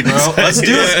money, bro. Let's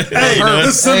do it. Hey,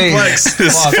 the simplex.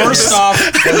 First off,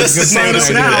 Sign us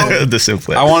now. The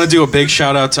simplex. I want to do a big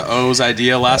shout out to O's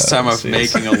idea last time of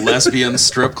making a lesbian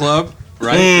strip club.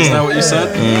 Right? Isn't that what you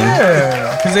said?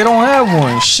 Yeah, because they don't have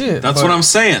one. Shit. That's what I'm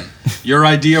saying. Your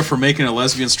idea for making a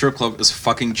lesbian strip club is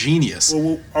fucking genius.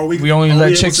 Well, are we only are let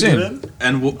able chicks to get in.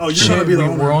 And we'll, Oh, you're gonna be the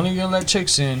owner. We're only gonna let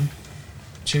chicks in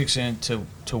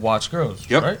to watch girls.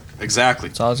 yep, Right. exactly.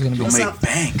 That's all it's gonna be. You'll make sound-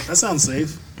 bank. That sounds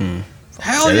safe.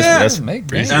 Hell That is- yeah. that's Make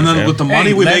pretty bank. And then Yeah. with the money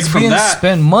Hey, we make from lesbians that,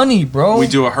 spend money, bro. we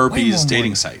do a Way herpes more dating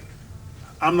money. site.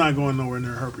 I'm not going nowhere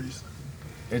near herpes.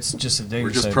 It's just a day. We're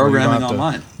just programming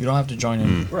online. You don't have to join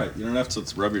in. Right. You don't have to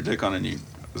rub your dick on any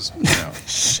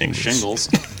shingles.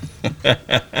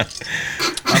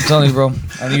 I'm telling you, bro.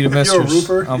 I need a message. You're a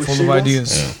roofer I'm with full shingles? of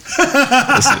ideas.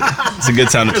 It's a good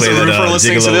time to play There's a that. roofer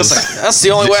listening to this. Gigolos. Like, that's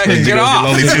the only way I can get off.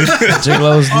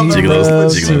 Gigolos need Gigolos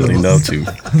love, need too. love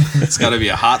too. It's got to be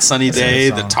a hot sunny day.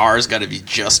 song. The tar's got to be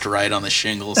just right on the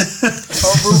shingles. A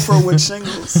roofer with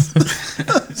shingles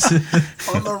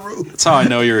on the roof. That's how I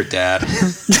know you're a dad.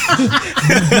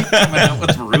 Coming out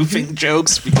with roofing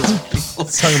jokes because of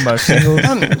shingles. Talking about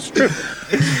shingles.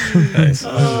 Nice.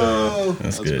 Oh,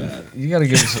 That's good. You gotta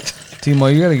give us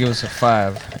Timo. You gotta give us a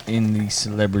 5 in the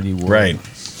celebrity world. Right.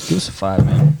 Give us a 5,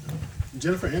 man.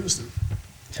 Jennifer Aniston.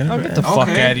 I'll get the fuck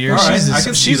Okay, out of here. all right, I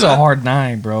can see She's a that. hard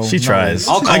 9, bro. She No. tries.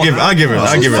 I'll call I'll give her. I'll give her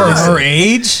For at least. her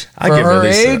age. I For give her her at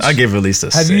least. age. I give her at least a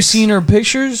Have you 6. seen her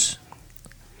pictures?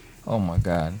 Oh my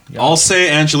god. I'll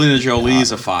say Angelina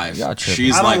Jolie's a 5. y'all tripping.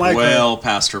 She's I don't like like well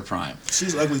past her prime.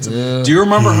 She's ugly to me. Yeah. Do you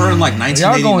remember her in like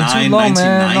Y'all going too 1989, low,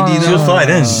 man. 1990? No, She was fly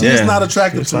then. She's Yeah. not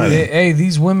attractive to me. Hey,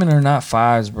 these women are not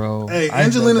 5s, bro. Hey,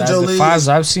 Angelina the Jolie 5s is-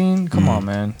 I've seen, come on,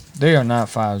 man. They are not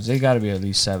 5s. They got to be at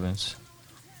least 7s.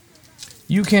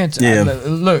 You can't. Yeah.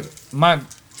 Look, my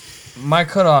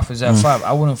cutoff is at 5.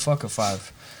 I wouldn't fuck a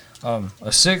 5.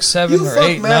 A 6, 7, You or fuck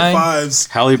 8, mad 9. fives.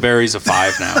 Halle Berry's a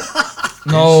 5 now.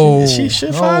 No, Is she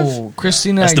shit no. 5?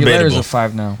 Christina That's Aguilera's debatable. a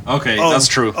 5 now. Okay, Oh, that's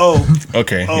true. Oh,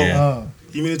 Okay. Oh. Yeah.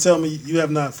 you mean to tell me you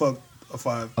have not fucked a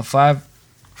 5? A 5.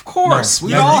 Of course. No.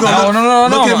 We Never. all You have. gonna No.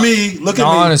 Look at me. Look at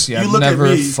No, me. honestly, you I've look never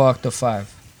at me. fucked a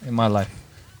 5 in my life.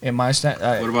 In my What about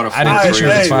a I didn't five, think she three,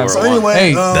 was or a two, 5. or So one? anyway,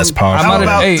 Hey, That's I powerful. how might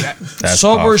about- have. Hey, That's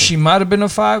sober, powerful. she might have been a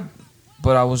 5,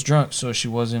 but I was drunk, so she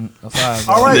wasn't a 5.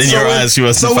 All right. In so your with- eyes, she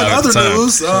wasn't So with 5 at the other time.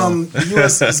 news, the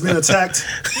U.S. is being attacked.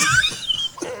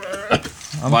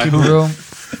 I'm By keep it who? real.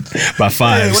 By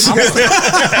 5s. Hey, what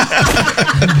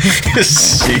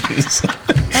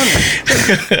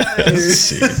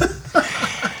Jeez.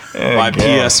 By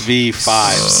PSV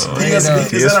 5s.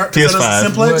 PSV, is that our PS5.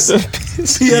 simplex?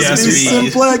 PSV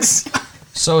simplex.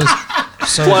 So it's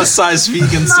Plus size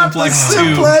vegan simplex 2.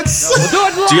 Simplex.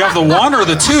 Do you have the 1 or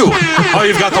the 2? Oh,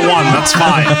 you've got the 1. That's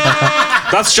fine.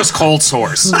 That's just cold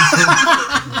sores.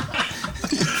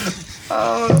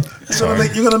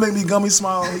 You're gonna make me gummy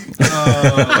smile.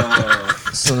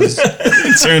 so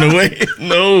it's, Turn away.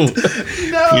 No.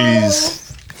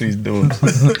 Please don't.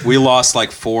 We lost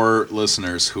like 4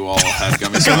 listeners who all had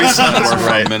gummy sores that were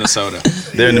Right. from Minnesota.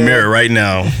 They're in the mirror right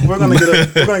now. We're gonna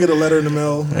get a letter in the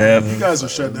mail. Yep. You guys are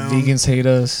shut down. vegans hate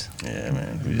us. Yeah,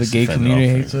 man. We The just gay fending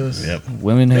community off hates right. us. Yep.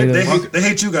 Women hate us. They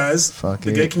hate you guys. Fuck the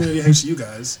it. gay community hates you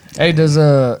guys. Hey, does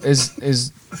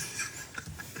is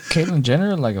Caitlyn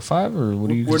Jenner like a 5 or what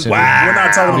do you We're, consider? we're not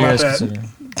What talking do you about guys that. consider?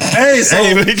 Hey, so Hey,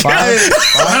 hey, we got-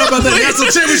 how about that national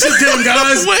championship game,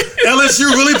 guys?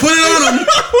 LSU really put it on them.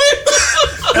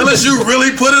 LSU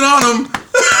really put it on them.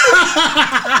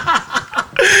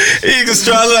 He just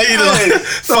trying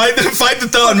to fight the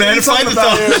thought, man. Fight the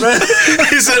thought. Here, man.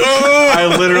 He said, "Oh, I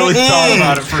literally thought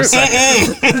about it for a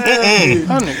second.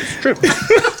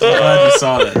 Glad you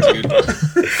saw that,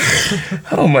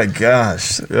 dude. oh my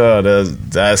gosh, oh,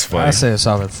 that's funny." I say a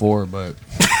solid 4, but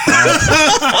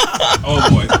Oh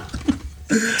boy.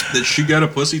 Did she get a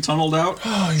pussy tunneled out?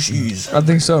 I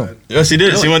think so. Yes, she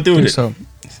did. She went I through think it. so.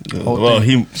 Whole Well,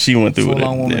 thing. she went through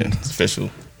Full-on with it. woman. Yeah, it's official.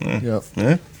 Yep.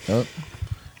 Yeah. Yep.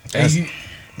 Hey,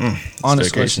 honest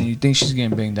dedication. question: you think she's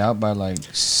getting banged out by like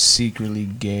secretly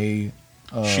gay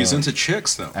She's into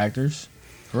chicks though. actors?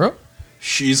 For real?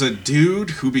 She's a dude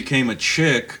who became a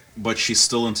chick, but she's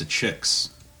still into chicks.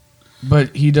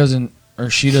 But he doesn't, or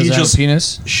she doesn't have just- a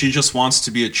penis. She just wants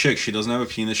to be a chick. She doesn't have a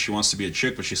penis. She wants to be a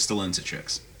chick, but she's still into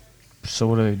chicks. So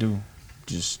what do?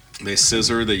 Just They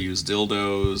scissor. They use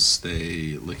dildos.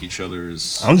 They lick each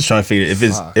other's. I'm just trying to figure if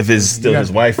it's Fuck. still You his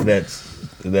got- wife that's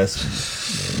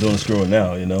doing screwing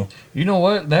now. You know, you know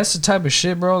what? That's the type of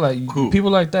shit, bro. Like Who? people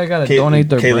like that gotta donate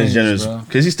their Caitlyn brains, Jenner's bro.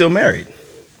 because he's still married.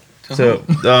 To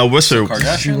So what's her? See what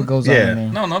Kardashian? goes Yeah. on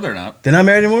in there. No, they're not. They're not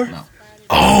married anymore. No.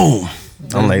 Oh,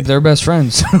 I'm like They're best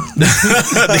friends.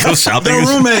 they go shopping. They're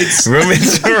roommates.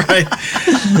 Roommates, right?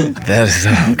 That is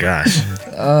oh gosh,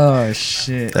 oh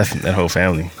shit! that whole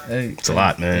family. Hey, It's a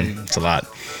lot, man. It's a lot.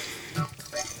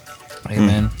 Hey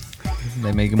man,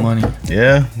 they making money.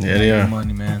 Yeah, yeah, they are.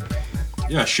 Money, man.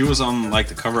 Yeah, she was on like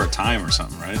the cover of Time or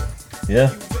something, right?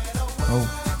 Yeah. Oh,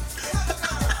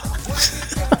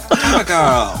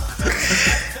 Girl.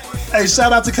 Hey,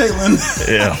 shout out to Caitlyn.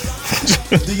 Yeah.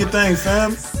 Do your thing,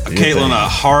 fam. Caitlyn, a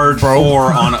hard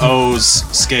 4 on O's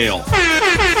scale.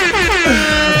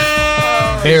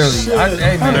 Barely. shit.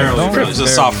 Hey, man, Barely, don't- barely. It's a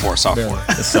sophomore.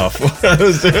 It's sophomore.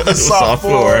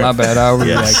 Sophomore. My bad. I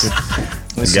overreacted.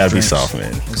 It's gotta be soft,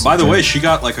 man. By the way, she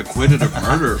got like acquitted of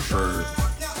murder for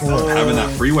having that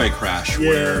freeway crash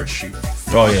where she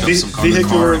Oh yeah. fucked up some car in the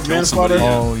Vehicular car and killed somebody. manslaughter?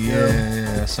 Oh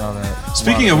yeah, I saw that.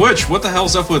 Speaking of which, what the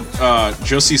hell's up with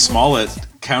Josie Smollett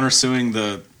countersuing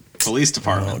the police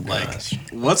department? gosh.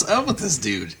 What's up with this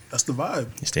dude? That's the vibe.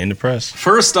 You stay in the press.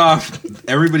 First off,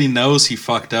 everybody knows he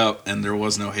fucked up and there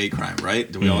was no hate crime, right?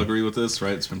 Do we all agree with this,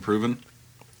 right? It's been proven.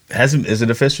 Is it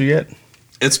official yet?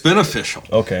 It's been official.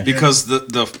 Okay. Because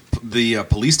the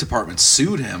police department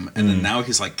sued him, and then now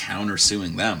he's like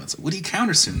countersuing them. It's like, what are you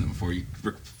countersuing them for? You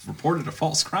reported a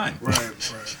false crime.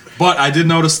 Right. But I did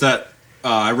notice that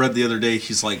I read the other day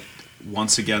he's like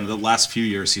once again the last few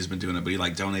years he's been doing it, but he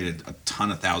like donated a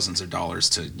ton of thousands of dollars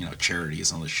to charities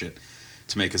and all this shit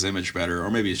to make his image better, or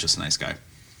maybe he's just a nice guy.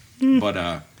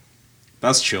 But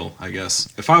that's chill, I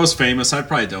guess. If I was famous, I'd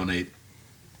probably donate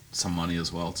some money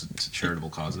as well to charitable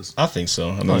causes. I think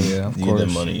so. I mean, yeah, of you get that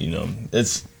course. money.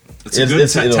 It's It's a good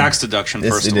it'll- tax deduction,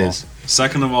 first it of all. is.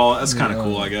 Second of all, that's kind of Yeah.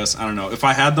 cool, I guess. I don't know. If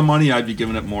I had the money, I'd be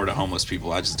giving it more to homeless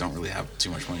people. I just don't really have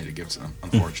too much money to give to them,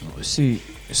 unfortunately.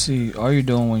 See, all you're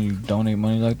doing when you donate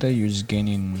money like that, you're just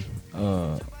gaining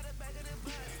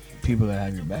people that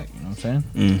have your back. You know what I'm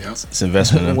saying? Yep. It's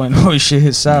investment. Huh? When shit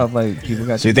hits south, like people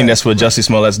got. So you your think back. that's what Jussie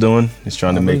Smollett's doing? He's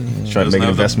trying to make Probably, yeah. trying to Doesn't make an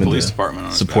have the investment police to department on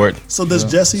his support. So does Yeah.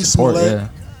 Jesse Support, Smollett?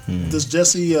 yeah. Does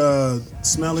Jesse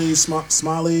Smiley?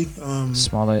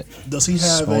 Smollett. Does he have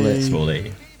Smollett.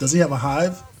 Smollett. Does he have a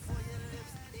hive?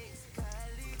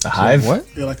 A hive? What?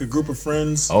 Yeah, like a group of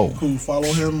friends Oh. who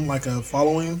follow him, like a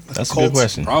following. Like That's a cult. good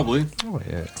question. Probably. Oh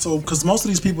yeah. So, because most of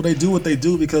these people, they do what they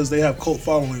do because they have cult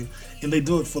following, and they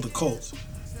do it for the cult.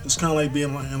 It's kind of like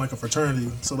being in like a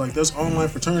fraternity. So, like, there's online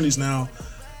fraternities now,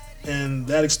 and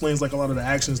that explains like a lot of the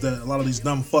actions that a lot of these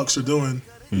dumb fucks are doing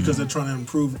because they're trying to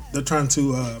improve. They're trying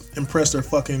to impress their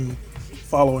fucking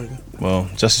following. Well,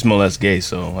 Jussie Smollett's gay,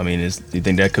 so I mean, do you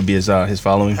think that could be his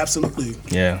following? Absolutely.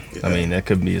 Yeah, I mean that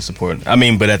could be a support. I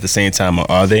mean, but at the same time,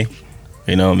 are they?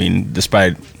 You know, I mean,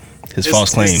 despite his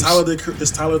false claims, Is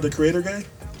Tyler the creator gay?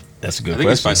 that's a I good think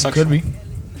he's question. bisexual. Could be.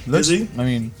 Is he? I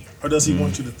mean, Or does he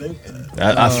want you to think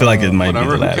that? I feel like it might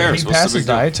whatever, be the who latter. cares? he What's the passes big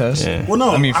the deal? eye test. Yeah. Well,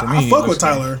 no, I mean, for me, I fuck it with looks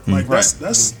Tyler. Like Right.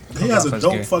 that's he Comes has off a as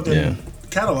dope gay. fucking Yeah.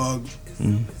 catalog.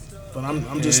 But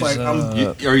I'm just Is, like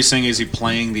I'm. Are you saying is he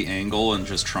playing the angle and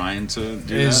just trying to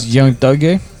do Is that? Young Thug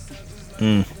gay?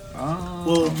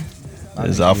 Well, I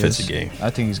His think he outfits is. are gay. I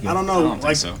think he's gay. I don't know. I don't think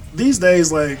like so. these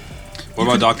days, like What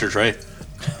about Dr. Dre?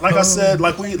 like I said,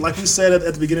 like we said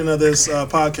at the beginning of this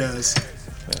podcast,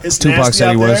 it's Tupac nasty said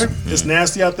out he was. there. It's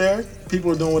nasty out there.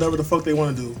 People are doing whatever the fuck they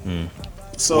want to do.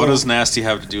 So What does nasty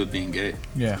have to do with being gay?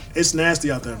 Yeah. it's nasty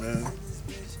out there, man.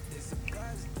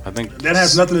 I think That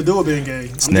has nothing to do with being gay.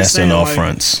 It's nasty on all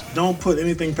fronts. Don't put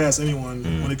anything past anyone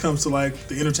when it comes to like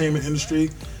the entertainment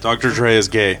industry. Dr. Dre is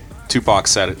gay. Tupac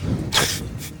said it.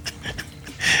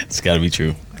 It's got to be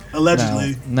true.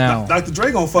 Allegedly, Now. Dr.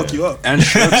 Dre gonna fuck you up. And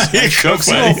Shook's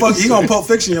He gonna Pulp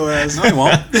Fiction your ass. No, he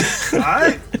won't. All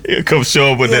right. He'll come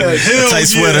show up with Yeah, that hell tight yeah.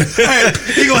 sweater. Hey,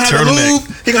 he gonna have the Turtleneck.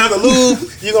 lube. He gonna have the lube.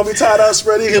 You gonna be tied up,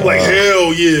 spready. He'll be like,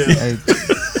 hell yeah. Hey,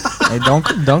 hey, don't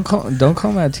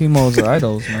come at Timo's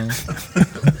idols, man.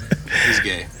 He's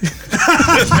gay.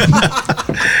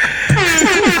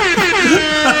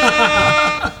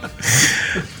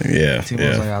 Yeah,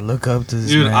 Timo's like, I look up to this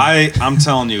Dude, man. I'm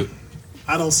telling you,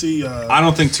 I don't see. I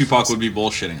don't think Tupac would be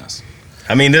bullshitting us.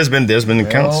 I mean, there's been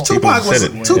accounts. People Tupac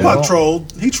said it. Tupac Well-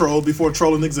 trolled. He trolled before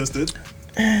trolling existed.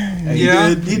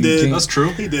 Yeah, He did. that's true.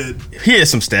 He did. He has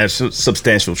some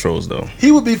substantial trolls though.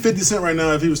 He would be 50 Cent right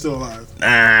now if he was still alive.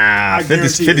 Ah, 50,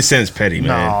 guarantee 50 you. Cent's petty,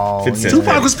 man. No, 50 Cent's yeah.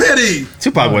 Tupac petty. was petty.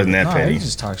 Tupac wasn't that Nah, petty. he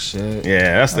just talk shit.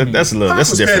 Yeah, that's a little. Tupac That's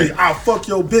was different. petty. I'll fuck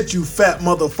your bitch, you fat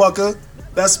motherfucker.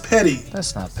 That's petty.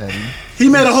 That's not petty. He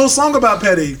made a whole song about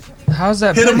petty. How's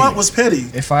that Hit petty? him up was petty.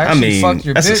 If I I actually mean, fucked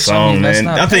your that's a bitch, song, I mean, that's man.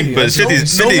 not I think, petty. but That's 50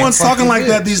 just- No 50 one's fuck talking your like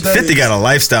that bitch. these days. 50 got a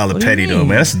lifestyle of What do you petty though, mean?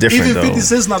 man. That's different Even 50 though.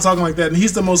 Cent's not talking like that, and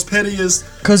he's the most pettiest.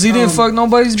 Cause he didn't fuck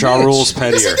nobody's Ja bitch. Rule's Yes,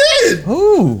 pettier. he did.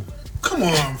 Who? Come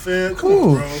on, fam. Come Who?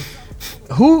 on,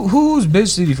 bro. Whose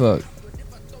bitch did he fuck?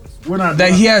 We're not.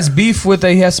 That he has beef with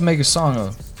that he has to make a song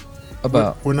of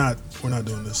about. We're not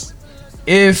doing this.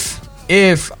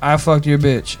 If I fucked your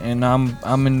bitch and I'm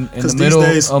in 'Cause the these middle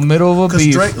days- of a 'cause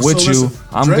beef Drake- with so you, listen,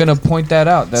 I'm Drake- gonna point that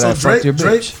out that So I fucked your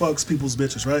Drake bitch. fucks people's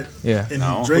bitches, right? Yeah. And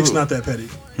No, Drake's who? not that petty.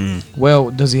 Well,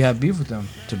 does he have beef with them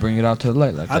to bring it out to the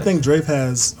light like that? I think Drake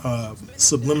has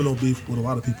subliminal beef with a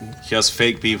lot of people. He has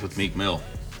fake beef with Meek Mill.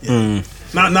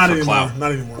 Not anymore. clout.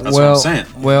 Not anymore. That's what I'm saying.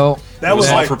 Well, That It was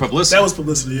all like, for publicity. That was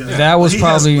publicity. Yeah. That was But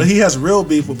probably- But he has real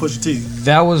beef with Pusha T.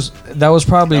 that was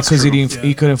probably That's because he true. didn't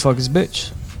he couldn't fuck his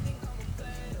bitch.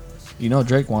 You know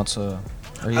Drake wants or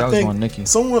he I always think want Nicki.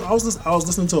 someone I was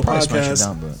listening to a Probably smash her podcast.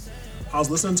 down, but I was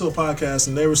listening to a podcast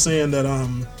and they were saying that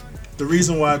the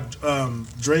reason why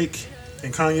Drake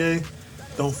and Kanye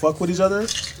don't fuck with each other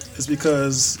is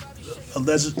because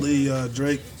allegedly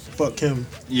Drake fucked Kim.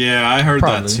 Yeah, I heard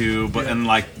Probably. that too. But and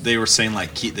like they were saying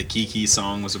like the Kiki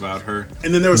song was about her.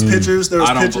 And then there was pictures. There was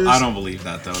I pictures. don't believe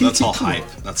that though. Kiki, That's all come on. hype.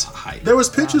 That's hype. There was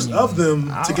pictures of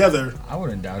them together. I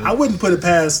wouldn't doubt it. I wouldn't put it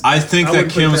past. I think that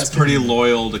wouldn't put it Kim's past pretty Kim.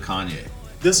 loyal to Kanye.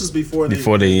 This is before they.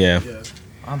 Before they, yeah.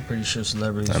 I'm pretty sure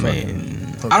celebrities. I mean,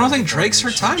 fucking I don't think before Drake's her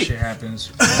shit- type. Shit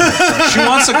happens.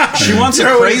 She wants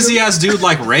a crazy ass dude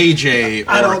like Ray J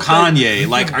I or don't Kanye.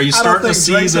 Like, are you I don't starting to think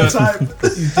see Drake's the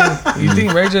the? type. You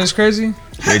think Ray J is crazy?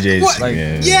 Ray J's, What? Like,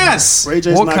 yeah. Yes, Ray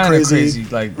J's What not kind of crazy. crazy?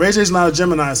 Like, Ray J's not a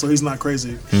Gemini, so he's not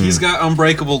crazy. he's got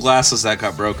unbreakable glasses that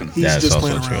got broken. He's That's just also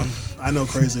playing true. around. I know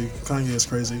crazy. Kanye is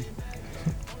crazy.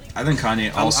 I think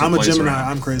Kanye also I'm a plays Gemini. around.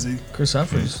 I'm crazy. Chris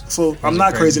Humphries. So I'm He's not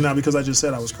crazy. crazy now because I just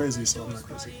said I was crazy. So I'm not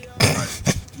crazy.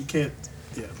 You can't.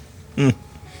 Yeah.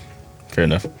 Fair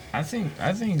enough. I think.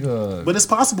 But it's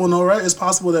possible, no, right? It's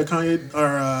possible that Kanye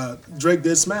or Drake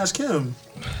did smash Kim.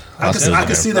 I She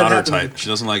can see that not her happening. type. She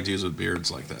doesn't like dudes with beards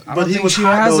like that. I But don't he think was she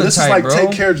hot has though. a This type, is like bro.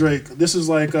 Take Care Drake. This is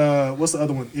like what's the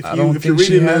other one? If I you don't if you're think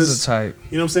she reading has this, a type.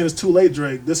 you know what I'm saying? It's too late,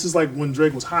 Drake. This is like when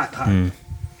Drake was hot.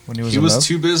 When he was, He in was love.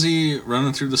 too busy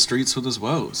running through the streets with his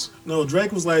woes. No,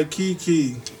 Drake was like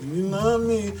Kiki. You know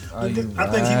me. Are you I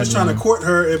think he was riding? trying to court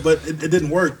her, but it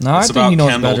didn't work. No, I It's think about he knows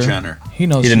Kendall better. Jenner. He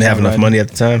knows He didn't she's have not enough ready. money at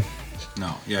the time.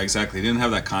 No, yeah, exactly. He didn't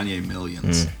have that Kanye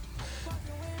millions.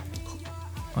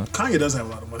 Kanye does have a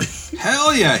lot of money.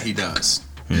 Hell yeah, he does.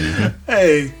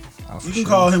 Hey, Oh, for you can sure.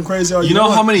 call him crazy all You know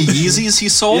want. how many Yeezys he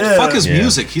sold? Yeah. Fuck his Yeah.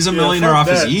 music. He's a Yeah, millionaire fuck off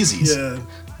that. his Yeezys.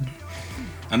 Yeah,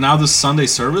 And now this Sunday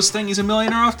service thing, he's a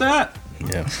millionaire off that.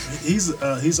 Yeah.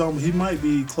 he might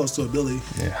be close to a Billy.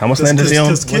 Yeah. How much land does he own?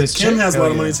 Because With his Kim chick? has a Hell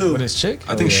lot of yeah. money too. With his chick?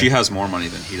 I think Hell she yeah. has more money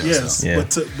than he does. Yes, though.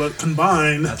 Yeah. but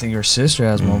combined, I think your sister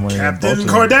has more money than Captain both of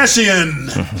them.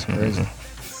 Kardashian That's crazy.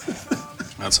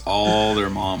 That's all their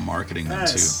mom marketing them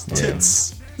ass to.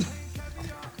 tits.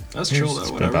 That's chill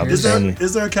though. about Whatever. Is there Family.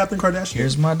 is there a Captain Kardashian?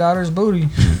 Here's my daughter's booty.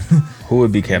 Who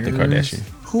would be Captain Here's- Kardashian?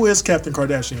 Who is Captain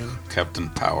Kardashian? Captain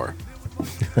Power.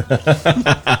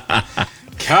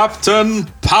 Captain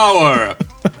Power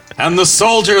and the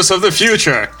soldiers of the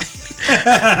future.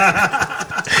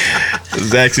 It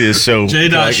was actually a show. J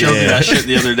Dot Like, showed me yeah. that shit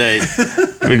the other day.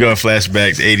 We're going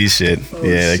flashback to 80s shit.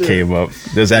 Yeah, shit. that came up.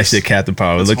 There's actually a Captain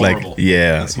Power. It That's looked horrible. like,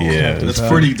 yeah, That's horrible. yeah, That's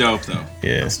pretty dope though.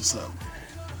 yeah. That's what's up.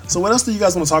 So what else do you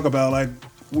guys want to talk about? Like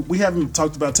we haven't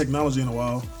talked about technology in a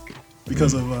while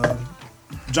because of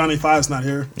Johnny Five's not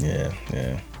here. Yeah,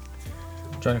 yeah.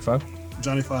 Johnny Five.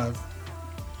 Johnny Five.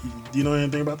 Do you know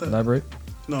anything about that? Elaborate.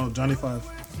 No, Johnny Five.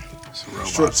 It's a robot.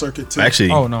 Short Circuit 2.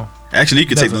 Actually, Oh no. you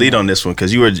could take the lead on this one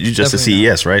because you just at Definitely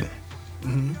CES, right?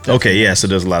 Okay, yeah. So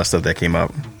there's a lot of stuff that came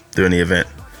out during the event.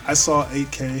 I saw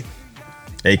 8K.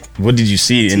 Hey, what did you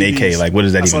see in TVs. 8K? Like, what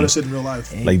does that I saw even? that shit in real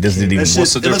life. Like, this didn't even. That shit-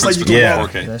 What's the it looks difference like you between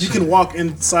can- 4K? That You shit- can walk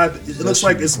inside. It looks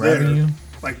like it's there, grabbing you?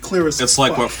 like clear as. It's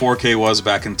like fuck. what 4K was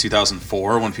back in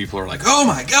 2004 when people are like, "Oh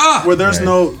my god, Where there's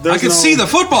no. There's I can no, see the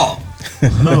football."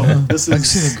 No, this I can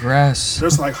see is. the grass.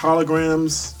 There's like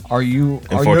holograms. Are you?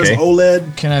 In Are 4K? you? There's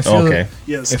OLED. Can I feel? Okay. it?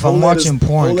 Yes. If I'm OLED watching is-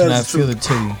 porn, OLED can I is feel true. the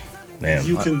titty? Damn,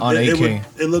 You can on it 8K.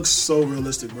 It looks so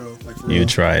realistic, bro. Like for you real.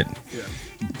 try it. Yeah.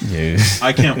 You.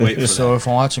 I can't wait for So that. if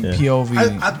I'm watching POV,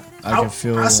 I can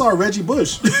feel. I saw Reggie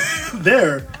Bush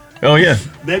there. Oh yeah.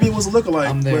 Maybe it was a lookalike,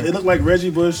 I'm there. but it looked like Reggie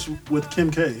Bush with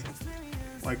Kim K.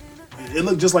 Like it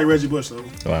looked just like Reggie Bush though.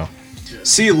 Wow.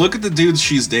 See, look at the dudes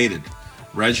she's dated: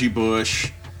 Reggie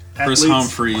Bush, Chris Athletes.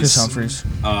 Humphries, Chris Humphries.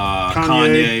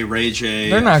 Kanye, Ray J.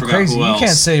 They're I not forgot crazy. who You else.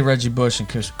 can't say Reggie Bush and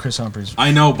Chris Humphries.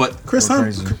 I know, but Chris We're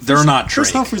Humphries. crazy. they're not Chris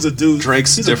Drake. Humphrey's a dude.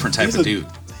 Drake's a He's different type he's of a- dude.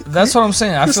 That's what I'm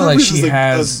saying. I Chris feel like Humphries she is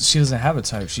has. She doesn't have a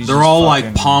type. She's They're just all like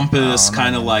fucking- pompous, I don't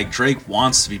kind of know. like Drake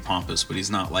wants to be pompous, but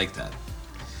he's not like that.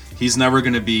 He's never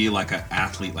going to be like an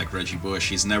athlete like Reggie Bush.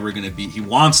 He's never going to be. He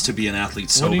wants to be an athlete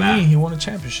so What do you bad. mean? He won a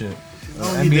championship. No,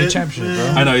 he NBA didn't, championship,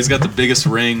 man. I know he's got the biggest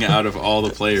ring out of all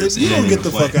the players. You He don't didn't get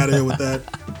even the play. fuck out of here with that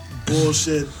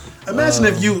bullshit. Imagine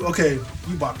if you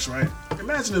you box, right?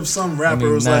 Imagine if some rapper I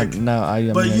mean, was not, like, no, I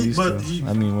mean, but I you- used but to. you-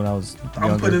 I mean, when I was I'm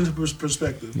younger. putting into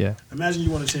perspective. Yeah. Imagine you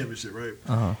won a championship, right?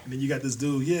 Uh-huh. And then you got this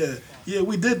dude, yeah,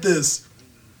 we did this.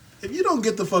 if you don't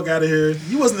get the fuck out of here,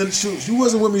 you wasn't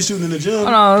with me shooting in the gym.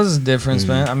 Oh, no, there's a difference,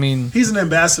 man. I mean, He's an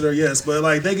ambassador, yes, but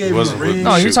like they gave him a wasn't with ring. me.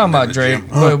 no, you're shooting talking in about the Drake. gym.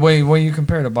 But when you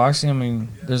compare to boxing, I mean,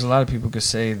 there's a lot of people could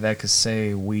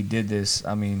say we did this.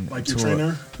 I mean, Like your to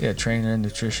trainer? trainer,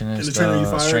 nutritionist, And the trainer you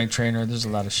fired? strength trainer. There's a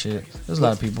lot of shit. There's a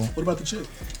lot of people. What about the chick?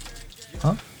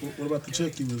 Huh? What about the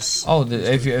chick? He was. Oh,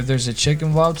 if there's a chick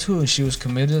involved too, and she was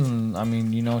committed, and I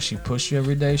mean, you know, she pushed you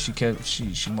every day. She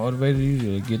motivated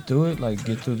you to get through it, like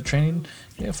get through the training.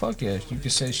 Yeah, fuck yeah.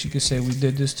 She could say we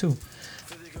did this too.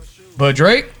 But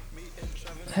Drake,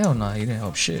 hell no, he didn't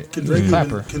help shit. Can He was Drake a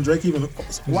clapper. even? Can Drake even?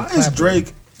 Why a is clapper.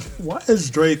 Drake? Why is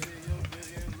Drake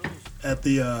at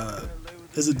the?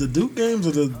 Is it the Duke games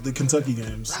or the Kentucky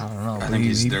games? I don't know. I but think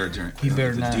he's he there during he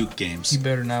better the not- Duke games. He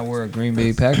better not wear a Green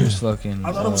Bay Packers fucking.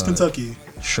 I thought it was Kentucky.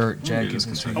 Shirt, jacket. is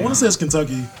Kentucky. I want to say it's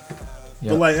Kentucky.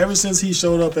 Yeah. But like ever since he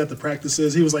showed up at the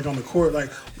practices, he was like on the court. Like,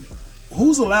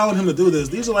 who's allowing him to do this?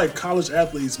 These are like college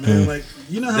athletes, man. Like,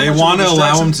 you know how They much want of to a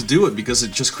allow him distraction- to do it because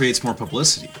it just creates more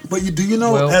publicity. But do you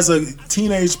know, Well- as a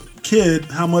teenage kid,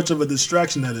 how much of a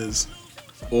distraction that is?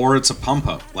 Or it's a pump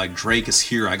up. Like Drake is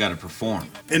here, I got to perform.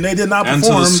 And they did not And to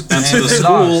perform. the They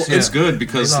school, lost, yeah. it's good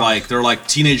because They lost. like they're like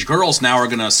teenage girls now are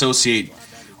going to associate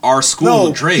our school no,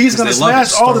 with Drake. he's 'cause gonna they love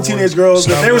smash it. all the teenage girls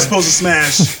that Star they were Wars. supposed to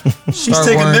smash. He's Start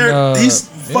taking wearing, he's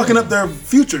yeah. fucking up their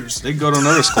futures. They go to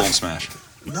another school and smash.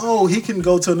 No, he can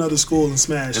go to another school and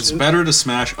smash. It's And- better to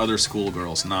smash other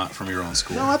schoolgirls, not from your own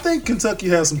school. No, I think Kentucky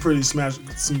has some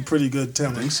pretty good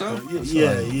talent. Think so? Yeah,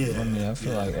 I yeah. mean, I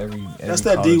feel like every That's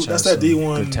that D. college That's has that some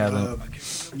D1. good talent.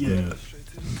 Yeah.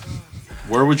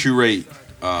 Where would you rate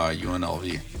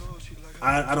UNLV?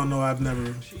 I don't know. I've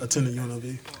never attended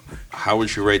UNLV. How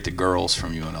would you rate the girls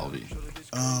from UNLV?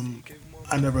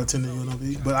 I never attended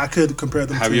UNLV, but I could compare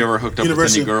them. Have to you ever hooked up with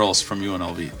University any girls from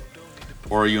UNLV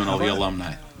or a UNLV Have I?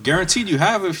 alumni? Guaranteed you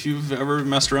have if you've ever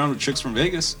messed around with chicks from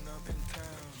Vegas.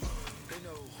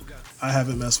 I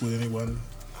haven't messed with anyone.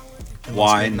 in Las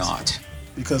Why Vegas not?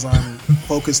 Because I'm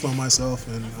focused on myself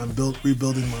and I'm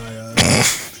rebuilding my.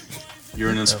 You're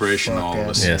an inspiration to all of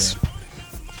us. Yes.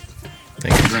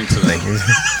 Thank you. Drink to that. Thank you.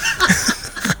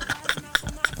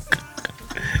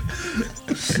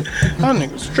 That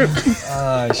nigga's tripping.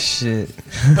 Ah, shit.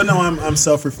 But no, I'm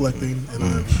self-reflecting and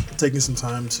I'm taking some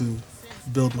time to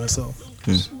build myself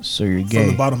So you're from gay.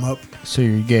 the bottom up. So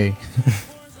you're gay.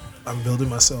 I'm building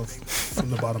myself from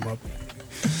the bottom up.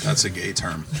 That's a gay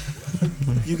term.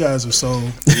 You guys are so.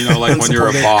 You know, like when you're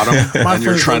a unsupportive. bottom My and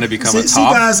you're friends- trying to become a see,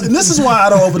 top, guys, and this is why I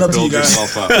don't open up to you build guys.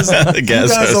 yourself up. The You guys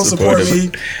guys are don't support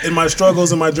supportive. me in my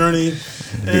struggles and my journey.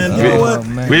 And you know what? Oh,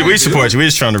 man. We support you. We're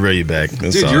just trying to reel you back.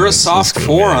 That's Dude, all. you're a It's soft cool,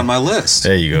 4 man. on my list.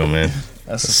 There you go, man.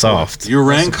 That's a Soft. You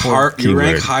rank support. you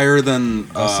rank Keyword. higher than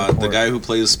the support. guy who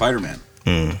plays Spider-Man,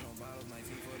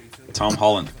 Tom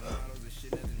Holland.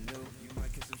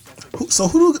 So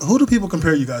who do people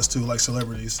compare you guys to, like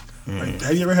celebrities? Like,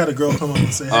 have you ever had a girl come up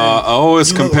and say, "Hey, I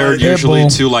always you look compared like- usually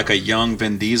Pitbull. to like a young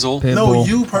Vin Diesel. Pitbull. No,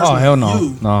 you personally, Oh hell no,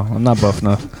 you. no, I'm not buff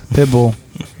enough. Pitbull,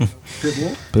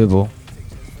 Pitbull?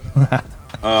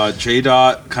 Pitbull. J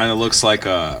Dot kind of looks like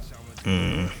a.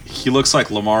 He looks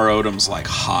like Lamar Odom's like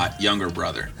hot younger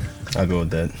brother. I'll go with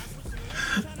that.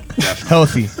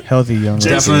 Definitely, Healthy young.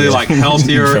 definitely like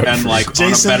healthier and like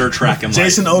Jason- on a better track in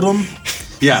Jason life.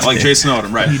 Odom, Yeah, like Jason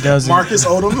Odom, right? He does. Marcus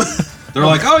Odom. They're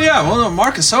like, oh yeah, well no,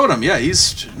 Marcus Odom, yeah,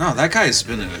 that guy's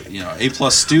been a A+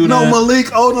 student. No, Malik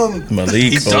Odom. Malik.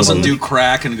 He doesn't Odom. do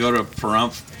crack and go to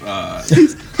Pahrump.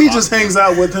 He just hangs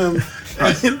out with him,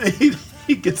 and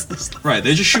he gets the stuff. Right,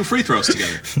 they just shoot free throws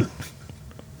together.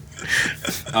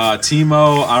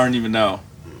 Timo, I don't even know.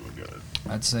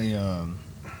 I'd say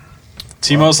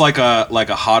Timo's like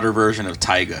a hotter version of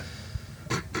Tyga.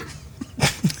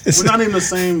 We're not even the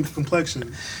same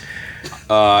complexion.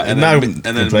 And Not then me,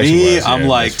 complexion-wise, I'm yeah,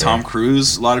 like that's Tom fair.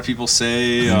 Cruise. A lot of people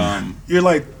say. You're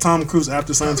like Tom Cruise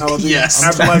after Scientology. Yes.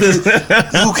 After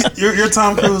like you're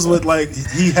Tom Cruise with like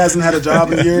he hasn't had a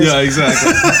job in years. Yeah,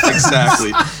 exactly,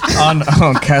 exactly.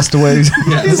 on Castaways.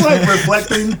 He's like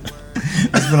reflecting.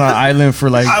 He's been on an island for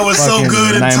like. I was so fucking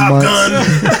good in 9 Top months.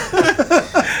 Gun.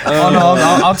 Oh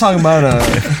no, I'm talking about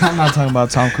I'm not talking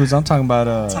about Tom Cruise. I'm talking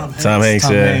about Tom Hanks. Tom Hanks,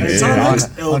 Tom yeah. Hanks. Hey, Tom yeah.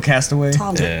 Hanks. on Castaway.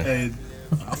 Tom, Yeah. hey,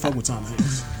 I fuck with Tom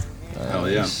Hanks. Hell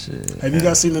yeah. Shit. Have you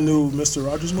guys seen the new Mr.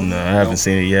 Rogers movie? No, I haven't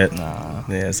seen it yet. Nah.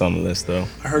 Yeah, it's on the list though.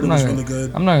 I heard it I'm was not really gonna-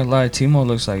 good. I'm not gonna lie, Timo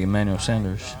looks like Emmanuel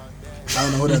Sanders. I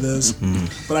don't know who that is,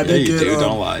 but I Yeah, did you get. do.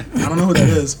 Don't lie. I don't know who that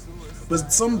is,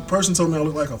 but some person told me I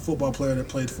look like a football player that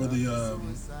played for the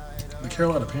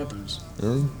Carolina Panthers,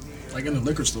 Really? like in the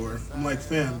liquor store. I'm like,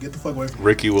 fam, get the fuck away from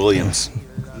Ricky Williams. me.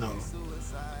 No,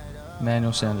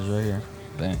 Emmanuel Sanders right here.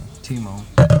 Bang. Timo.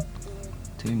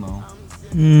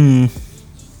 You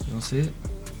don't see it?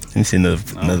 Let me see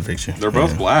another picture. They're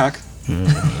both black. Let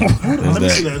me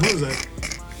see that? that. Who is that?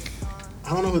 I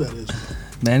don't know who that is.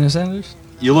 Daniel Sanders?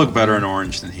 You look better in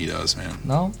orange than he does, man.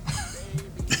 No?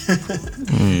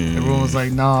 Everyone was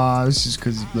like, nah, it's just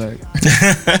because he's black.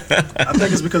 I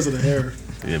think it's because of the hair.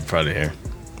 Yeah, probably hair.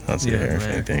 I don't see the hair if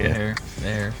anything. The Yeah. hair. The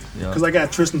hair. Yeah. Because I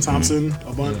got Tristan Thompson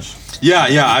a bunch. Yeah,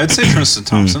 I'd say Tristan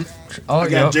Thompson. Oh, I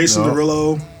got Jason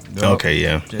Derulo. Okay,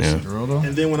 yeah. Jason Derulo.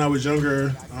 And then when I was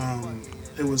younger,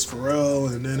 it was Pharrell.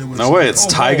 And then it was. No way, it's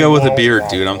Tyga with a beard,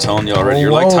 dude. I'm telling you already.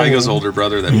 You're like Whoa. Tyga's older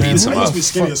brother that beats him I used up. to be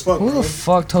skinny as fuck, Who bro. the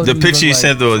fuck told The you? picture you look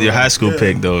sent though, your high school Yeah.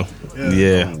 pic though. Yeah.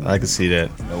 Yeah, I can see that.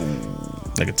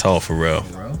 Like a tall Pharrell.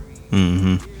 Bro?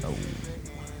 Mm-hmm.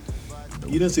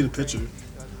 You didn't see the picture.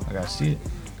 I gotta see it.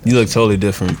 You look totally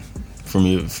different from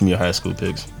your high school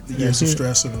pics. You gained some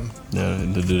stress and Yeah,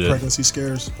 to do that. pregnancy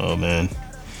scares. Oh man.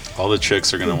 All the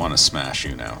chicks are gonna want to smash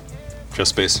you now,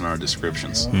 just based on our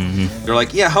descriptions. They're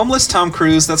like, yeah, homeless Tom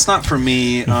Cruise. That's not for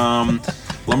me.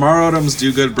 Lamar Odom's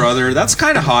Do Good Brother. That's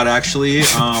kind of hot, actually.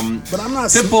 But I'm not.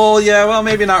 Pitbull, yeah, well,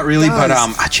 maybe not really, but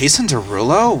Guys. Jason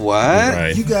Derulo, what?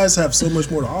 Right. You guys have so much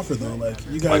more to offer, though. Like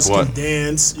you guys Like can what?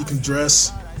 dance, you can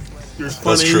dress. You're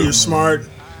funny. true. You're smart.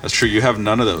 That's true. You have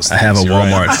none of those. I have a things, you're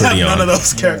right. Walmart I have hoodie none of on.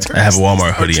 those characters. I have a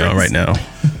Walmart hoodie on right now.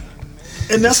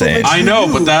 And that's what Saying. makes I you know,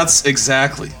 you. but that's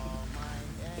exactly.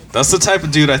 That's the type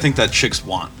of dude I think that chicks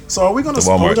want. So are we gonna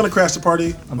crash the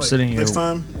party? I'm sitting here- next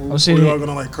time. I'm sitting We're all here-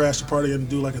 gonna like crash the party and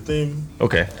do like a theme.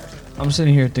 Okay. I'm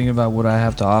sitting here thinking about what I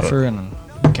have to offer, and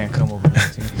I can't come up with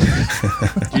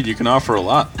anything. Dude, you can offer a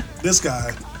lot. This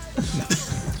guy.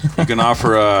 You can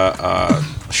offer a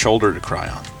shoulder to cry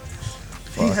on.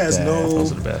 He has that. no.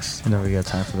 Those are the best. I never got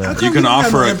time for How that. come You can don't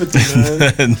have offer no it.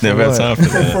 empathy, man, Never had time for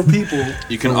that. for people.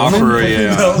 You can offer a.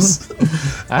 Else.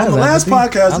 I On the have last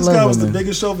empathy. podcast, I this love guy was the women.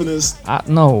 biggest chauvinist.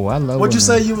 No, I love What'd you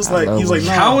women. say? He was I like, love he was like,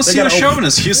 women. no. How is they he a gotta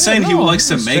chauvinist? He was saying he no, likes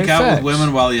to straight make out facts. with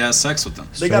women while he has sex with them.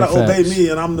 They gotta Straight obey facts. me,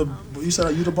 and I'm the. You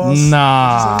said you the boss.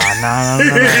 Nah. It's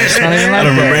not even like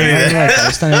don't remember any of that.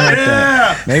 It's not even like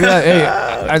that. Maybe like, hey,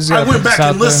 I just I gotta went put this back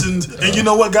out and there. listened, and you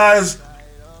know what, guys?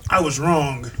 I was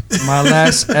wrong. My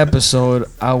last episode,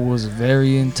 I was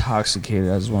very intoxicated.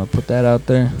 I just want to put that out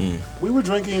there. We were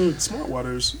drinking Smart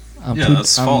Waters. Yeah,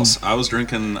 that's false. I was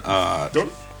drinking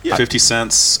Don't, 50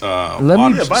 cents Let me-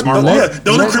 water. yeah, Smart don't, water. yeah,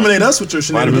 don't let- incriminate us with your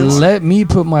shenanigans. Let me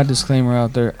put my disclaimer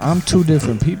out there. I'm two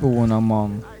different people when I'm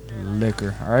on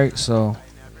liquor. All right, so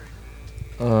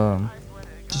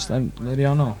just let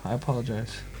y'all know. I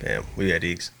apologize. Damn, we had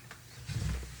Eeks.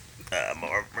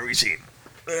 Maurice.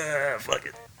 Fuck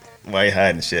it. Why you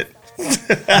hiding shit?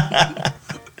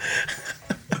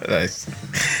 Nice.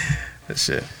 That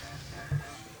shit.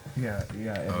 Yeah.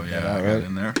 Oh, yeah, I got it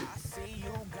in there.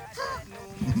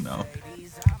 No.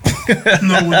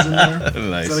 No one's in there. Is that a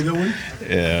Nice. good one?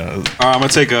 Yeah. I'm going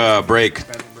to take a break.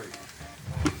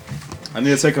 I need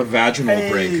to take a vaginal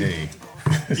break.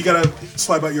 You gotta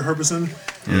swipe out your Herpesen.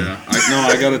 Yeah.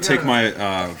 I got to take my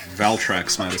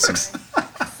Valtrex medicine.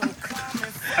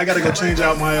 I gotta go change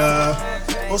out my.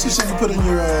 What's the shit you put in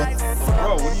your?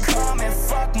 Bro, what do you... Come and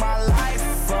fuck my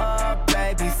life up,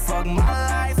 baby. Fuck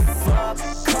my life up.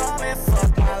 Come and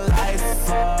fuck my life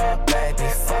up, baby.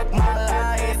 Fuck my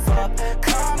life up.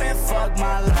 Come and fuck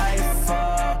my life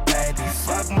up, baby.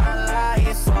 Fuck my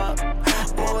life up.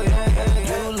 Oh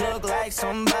yeah. You look like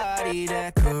somebody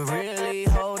that could really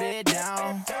hold it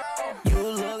down. You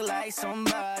look like somebody.